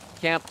right, well,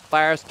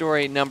 Campfire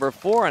story number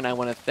 4, and I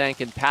want to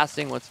thank in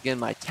passing once again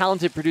my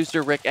talented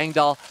producer Rick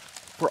Engdahl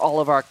for all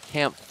of our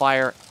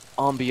Campfire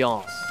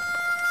ambiance.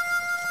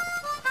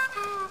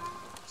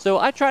 So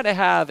I try to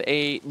have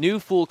a new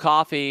Fool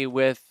coffee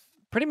with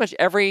pretty much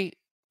every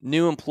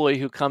new employee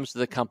who comes to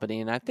the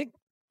company, and I think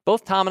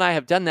both Tom and I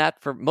have done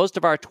that for most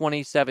of our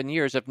 27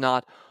 years, if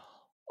not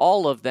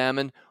all of them.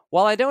 And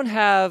while I don't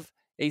have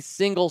a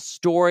single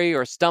story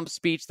or stump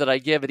speech that I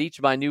give at each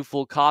of my new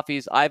Fool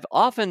coffees, I've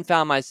often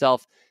found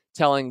myself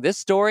telling this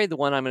story, the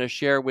one I'm going to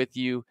share with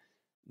you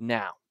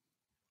now.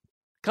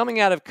 Coming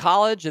out of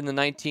college in the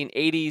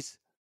 1980s,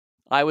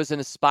 I was an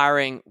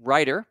aspiring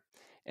writer,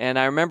 and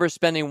I remember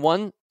spending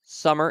one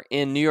summer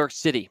in New York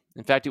City.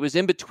 In fact, it was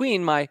in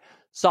between my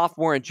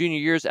sophomore and junior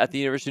years at the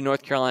University of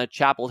North Carolina,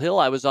 Chapel Hill.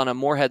 I was on a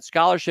Moorhead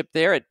scholarship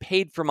there. It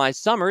paid for my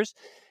summers,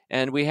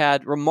 and we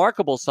had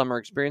remarkable summer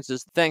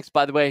experiences, thanks,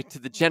 by the way, to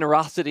the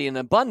generosity and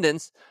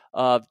abundance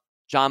of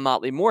John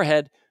Motley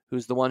Moorhead,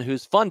 who's the one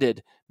who's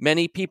funded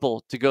many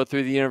people to go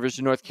through the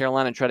University of North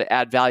Carolina and try to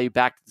add value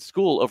back to the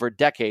school over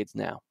decades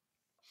now.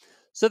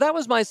 So that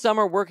was my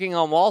summer working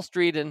on Wall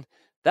Street, and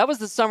that was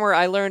the summer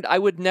I learned I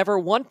would never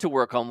want to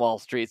work on Wall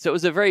Street. So it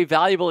was a very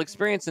valuable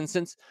experience, and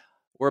since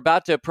we're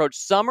about to approach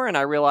summer, and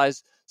I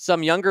realize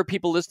some younger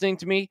people listening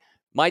to me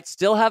might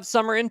still have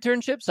summer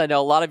internships. I know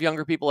a lot of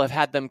younger people have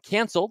had them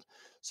canceled.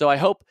 So I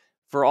hope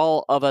for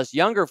all of us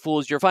younger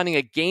fools, you're finding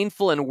a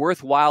gainful and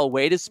worthwhile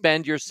way to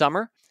spend your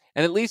summer.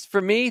 And at least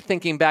for me,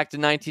 thinking back to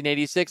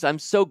 1986, I'm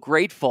so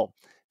grateful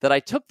that I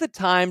took the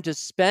time to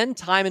spend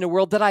time in a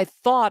world that I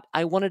thought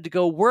I wanted to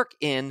go work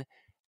in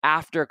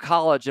after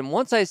college. And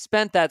once I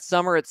spent that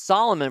summer at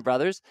Salomon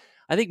Brothers,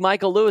 I think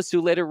Michael Lewis,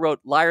 who later wrote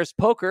Liar's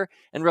Poker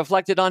and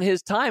reflected on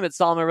his time at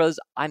Salomon Brothers,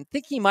 I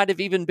think he might have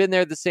even been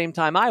there the same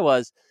time I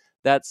was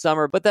that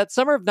summer. But that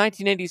summer of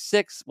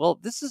 1986, well,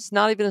 this is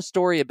not even a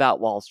story about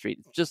Wall Street.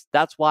 It's just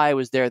that's why I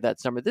was there that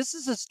summer. This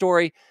is a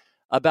story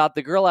about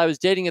the girl I was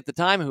dating at the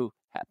time, who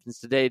happens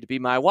today to be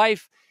my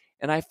wife.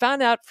 And I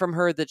found out from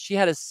her that she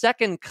had a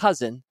second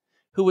cousin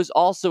who was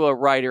also a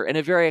writer, and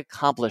a very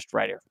accomplished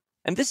writer.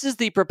 And this is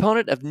the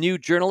proponent of new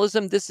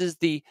journalism. This is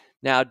the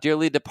now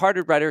dearly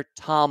departed writer,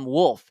 Tom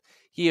Wolfe.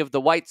 He of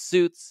the White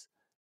Suits,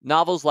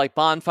 novels like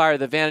Bonfire,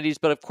 The Vanities,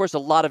 but of course a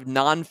lot of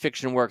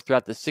nonfiction work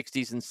throughout the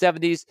 60s and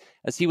 70s,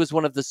 as he was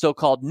one of the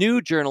so-called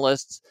new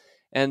journalists.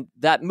 And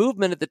that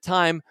movement at the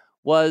time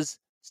was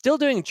still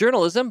doing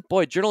journalism.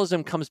 Boy,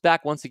 journalism comes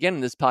back once again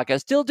in this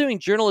podcast. Still doing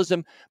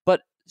journalism,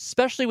 but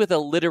especially with a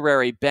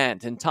literary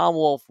bent. And Tom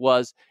Wolfe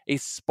was a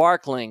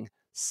sparkling,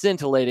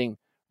 scintillating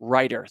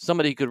writer,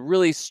 somebody who could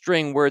really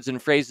string words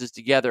and phrases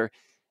together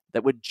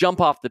that would jump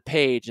off the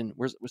page and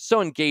was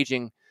so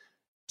engaging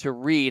to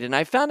read. And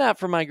I found out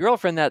from my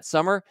girlfriend that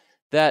summer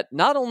that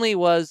not only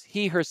was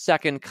he her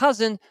second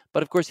cousin,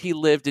 but of course he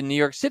lived in New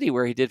York City,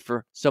 where he did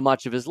for so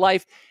much of his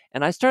life.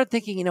 And I started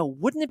thinking,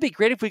 wouldn't it be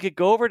great if we could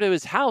go over to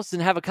his house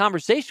and have a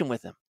conversation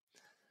with him?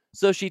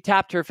 So she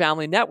tapped her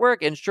family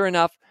network, and sure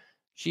enough,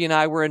 she and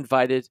I were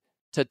invited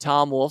to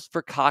Tom Wolfe's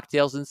for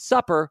cocktails and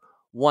supper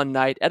one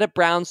night at a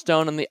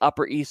brownstone on the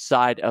Upper East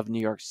Side of New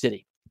York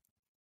City.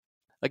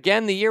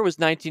 Again, the year was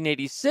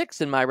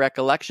 1986, and my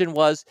recollection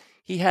was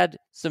he had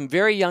some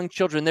very young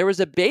children. There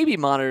was a baby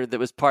monitor that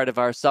was part of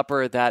our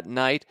supper that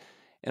night,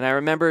 and I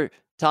remember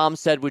Tom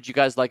said, "Would you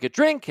guys like a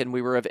drink?" And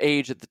we were of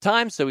age at the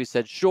time, so he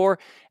said, "Sure."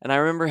 And I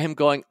remember him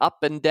going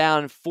up and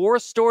down 4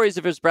 stories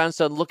of his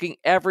brownstone, looking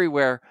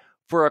everywhere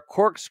for a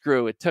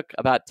corkscrew. It took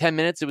about 10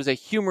 minutes. It was a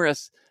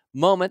humorous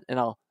moment, and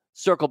I'll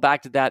circle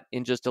back to that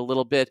in just a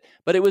little bit.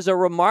 But it was a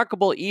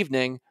remarkable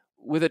evening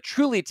with a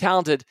truly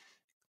talented,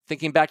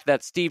 thinking back to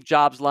that Steve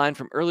Jobs line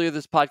from earlier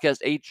this podcast,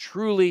 a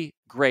truly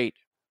great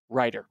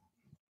writer.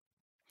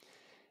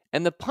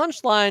 And the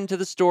punchline to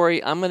the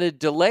story, I'm going to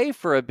delay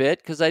for a bit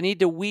because I need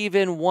to weave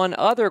in one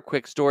other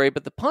quick story.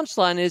 But the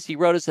punchline is he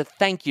wrote us a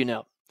thank you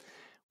note,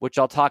 which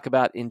I'll talk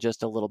about in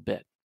just a little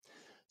bit.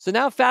 So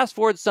now fast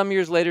forward some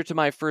years later to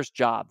my first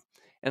job.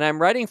 And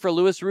I'm writing for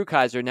Louis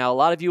Rukeyser. Now, a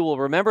lot of you will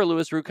remember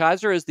Louis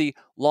Rukeyser as the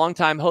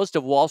longtime host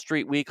of Wall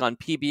Street Week on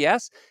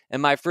PBS.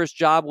 And my first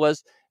job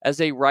was as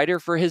a writer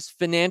for his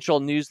financial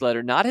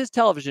newsletter, not his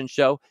television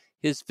show,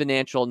 his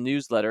financial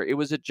newsletter. It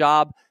was a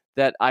job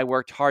that I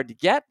worked hard to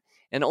get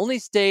and only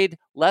stayed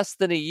less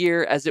than a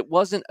year, as it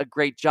wasn't a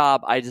great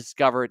job, I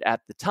discovered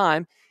at the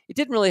time. It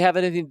didn't really have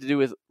anything to do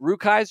with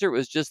Rukeyser. It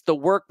was just the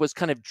work was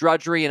kind of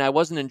drudgery, and I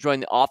wasn't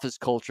enjoying the office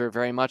culture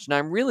very much. And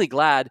I'm really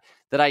glad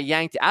that I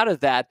yanked out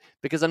of that,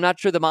 because I'm not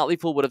sure the Motley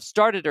Fool would have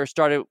started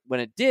when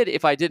it did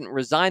if I didn't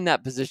resign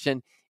that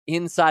position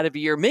inside of a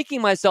year,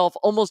 making myself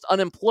almost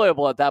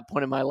unemployable at that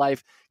point in my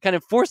life, kind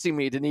of forcing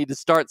me to need to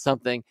start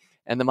something.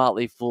 And the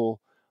Motley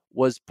Fool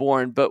was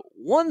born. But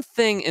one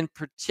thing in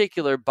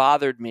particular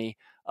bothered me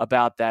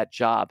about that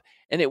job,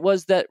 and it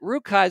was that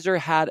Rukeyser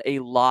had a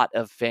lot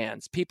of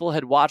fans. People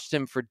had watched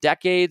him for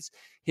decades.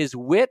 His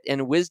wit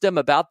and wisdom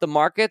about the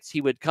markets,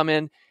 he would come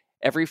in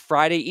every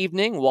Friday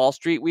evening, Wall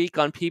Street Week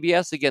on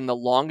PBS, again, the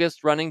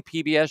longest running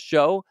PBS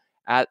show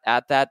at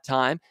that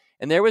time.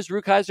 And there was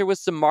Rukeyser with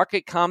some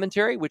market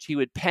commentary, which he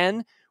would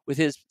pen with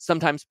his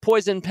sometimes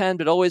poison pen,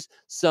 but always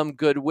some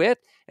good wit.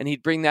 And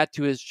he'd bring that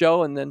to his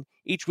show. And then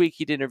each week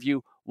he'd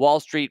interview Wall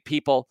Street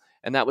people,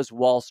 and that was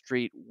Wall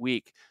Street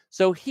Week.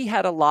 So he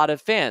had a lot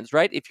of fans,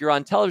 right? If you're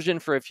on television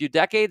for a few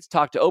decades,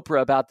 talk to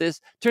Oprah about this.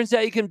 Turns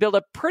out you can build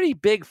a pretty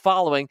big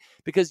following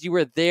because you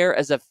were there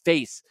as a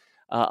face,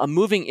 a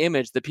moving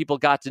image that people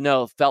got to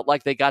know, felt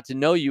like they got to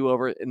know you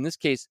over, in this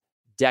case,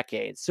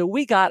 decades. So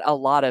we got a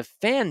lot of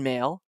fan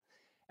mail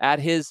at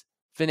his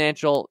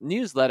financial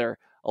newsletter.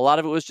 A lot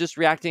of it was just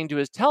reacting to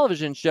his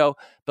television show,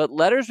 but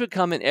letters would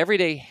come in every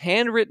day,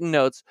 handwritten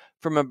notes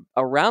from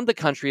around the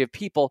country of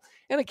people.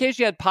 And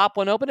occasionally I'd pop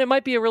one open. It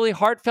might be a really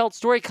heartfelt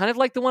story, kind of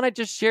like the one I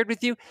just shared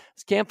with you.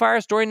 It's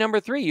Campfire story number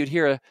 3. You'd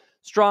hear a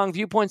strong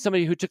viewpoint,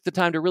 somebody who took the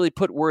time to really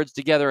put words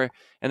together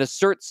and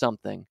assert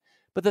something.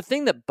 But the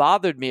thing that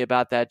bothered me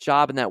about that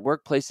job and that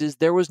workplace is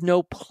there was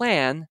no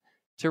plan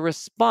to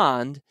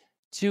respond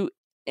to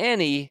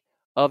any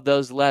of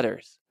those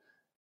letters.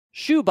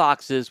 Shoe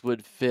boxes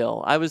would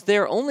fill. I was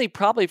there only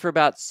probably for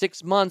about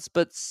 6 months,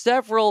 but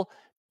several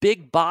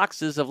big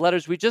boxes of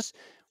letters. We just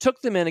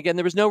took them in. Again,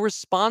 there was no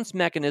response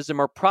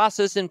mechanism or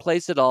process in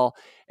place at all.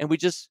 And we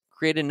just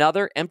create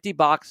another empty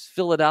box,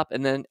 fill it up,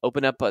 and then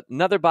open up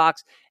another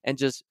box and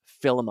just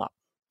fill them up.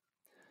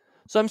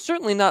 So I'm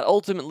certainly not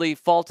ultimately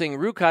faulting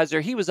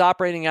Rukeyser. He was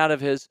operating out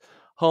of his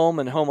home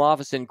and home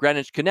office in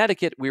Greenwich,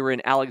 Connecticut. We were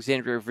in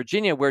Alexandria,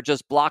 Virginia, where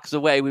just blocks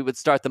away we would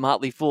start the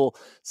Motley Fool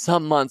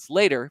some months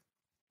later.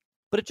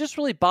 But it just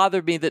really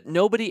bothered me that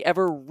nobody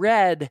ever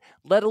read,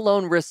 let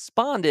alone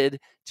responded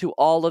to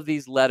all of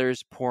these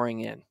letters pouring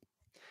in.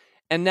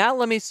 And now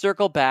let me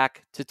circle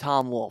back to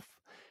Tom Wolfe,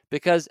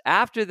 because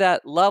after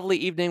that lovely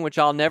evening, which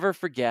I'll never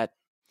forget,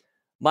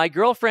 my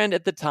girlfriend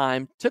at the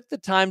time took the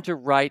time to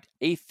write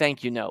a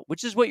thank you note,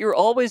 which is what you're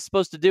always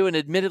supposed to do. And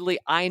admittedly,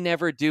 I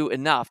never do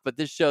enough. But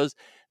this shows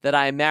that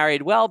I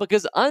married well,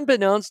 because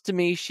unbeknownst to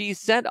me, she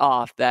sent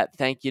off that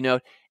thank you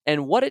note.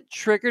 And what it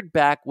triggered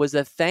back was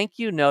a thank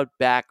you note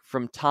back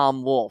from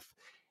Tom Wolfe.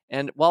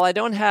 And while I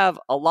don't have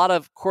a lot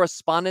of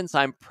correspondence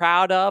I'm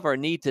proud of or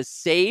need to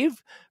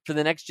save for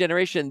the next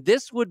generation,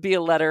 this would be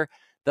a letter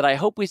that I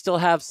hope we still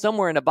have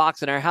somewhere in a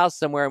box in our house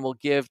somewhere and we'll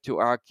give to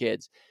our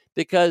kids.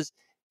 Because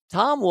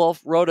Tom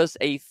Wolfe wrote us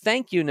a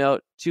thank you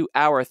note to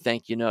our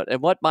thank you note.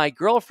 And what my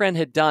girlfriend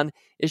had done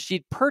is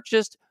she'd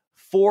purchased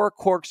 4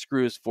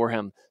 corkscrews for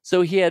him.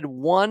 So he had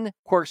 1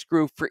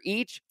 corkscrew for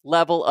each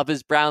level of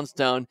his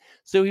brownstone,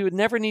 so he would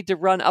never need to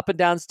run up and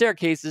down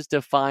staircases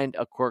to find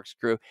a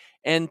corkscrew.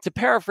 And to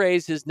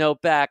paraphrase his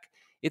note back,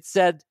 it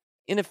said,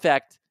 in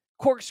effect,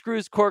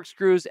 corkscrews,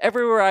 corkscrews.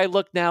 Everywhere I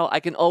look now, I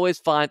can always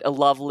find a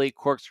lovely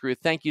corkscrew.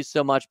 Thank you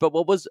so much. But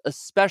what was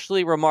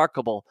especially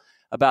remarkable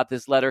about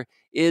this letter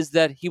is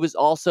that he was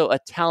also a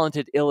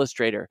talented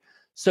illustrator.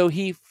 So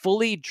he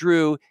fully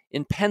drew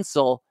in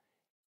pencil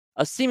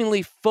a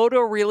seemingly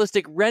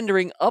photorealistic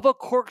rendering of a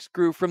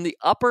corkscrew from the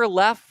upper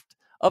left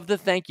of the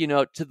thank you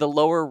note to the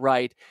lower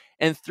right,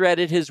 and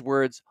threaded his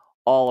words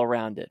all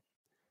around it.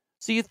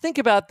 So you think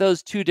about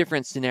those 2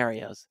 different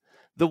scenarios.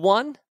 The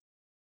one,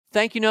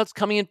 thank you notes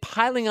coming in,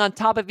 piling on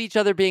top of each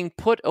other, being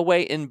put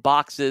away in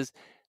boxes,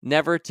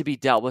 never to be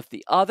dealt with.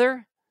 The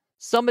other,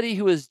 somebody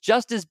who is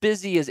just as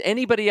busy as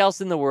anybody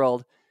else in the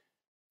world,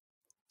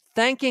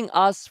 thanking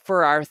us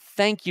for our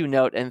thank you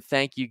note and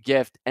thank you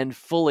gift, and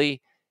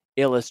fully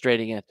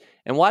illustrating it.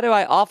 And why do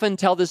I often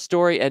tell this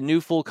story at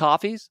New Fool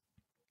Coffees?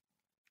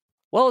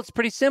 Well, it's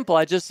pretty simple.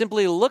 I just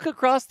simply look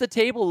across the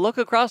table, look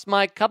across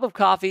my cup of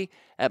coffee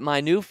at my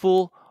New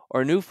Fool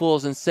or New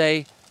Fools and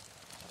say,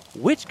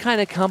 which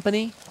kind of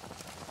company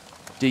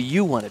do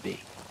you want to be?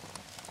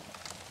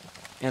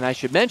 And I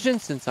should mention,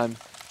 since I'm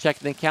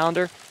checking the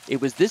calendar,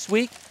 it was this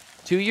week,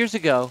 2 years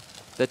ago,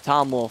 that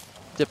Tom Wolfe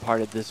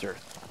departed this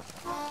earth.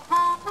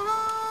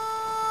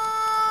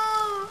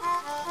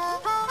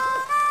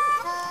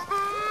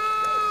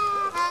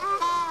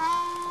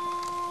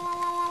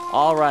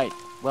 All right.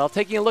 Well,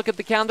 taking a look at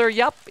the calendar,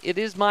 yep, it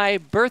is my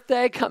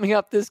birthday coming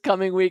up this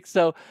coming week.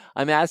 So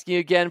I'm asking you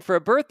again for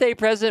a birthday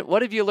present.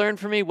 What have you learned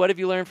from me? What have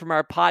you learned from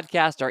our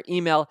podcast? Our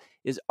email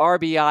is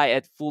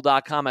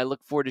rbi@fool.com. I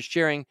look forward to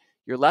sharing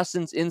your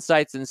lessons,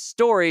 insights, and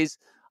stories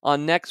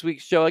on next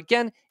week's show.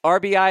 Again,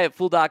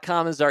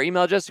 rbi@fool.com is our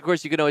email address. Of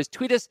course, you can always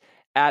tweet us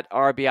at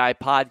RBI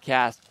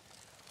Podcast.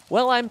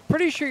 Well, I'm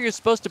pretty sure you're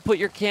supposed to put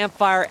your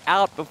campfire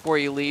out before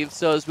you leave.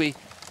 So as we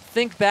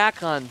think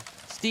back on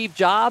Steve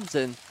Jobs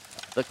and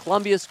the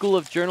Columbia School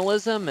of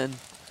Journalism and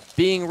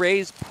being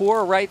raised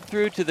poor, right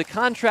through to the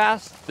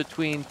contrast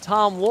between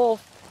Tom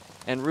Wolfe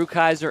and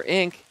Rukeyser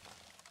Inc.,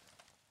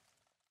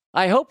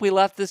 I hope we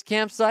left this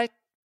campsite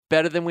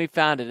better than we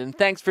found it. And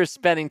thanks for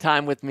spending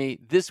time with me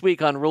this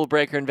week on Rule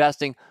Breaker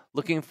Investing.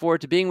 Looking forward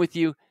to being with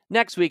you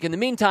next week. In the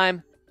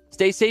meantime,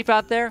 stay safe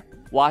out there,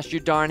 wash your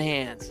darn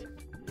hands,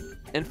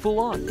 and fool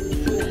on.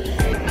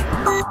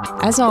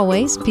 As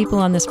always, people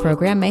on this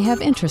program may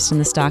have interest in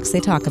the stocks they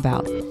talk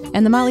about,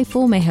 and the Motley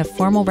Fool may have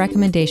formal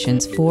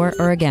recommendations for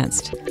or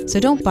against. So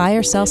don't buy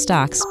or sell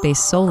stocks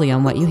based solely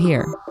on what you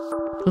hear.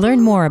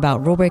 Learn more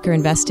about Rule Breaker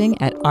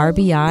Investing at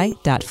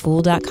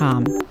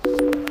rbi.fool.com.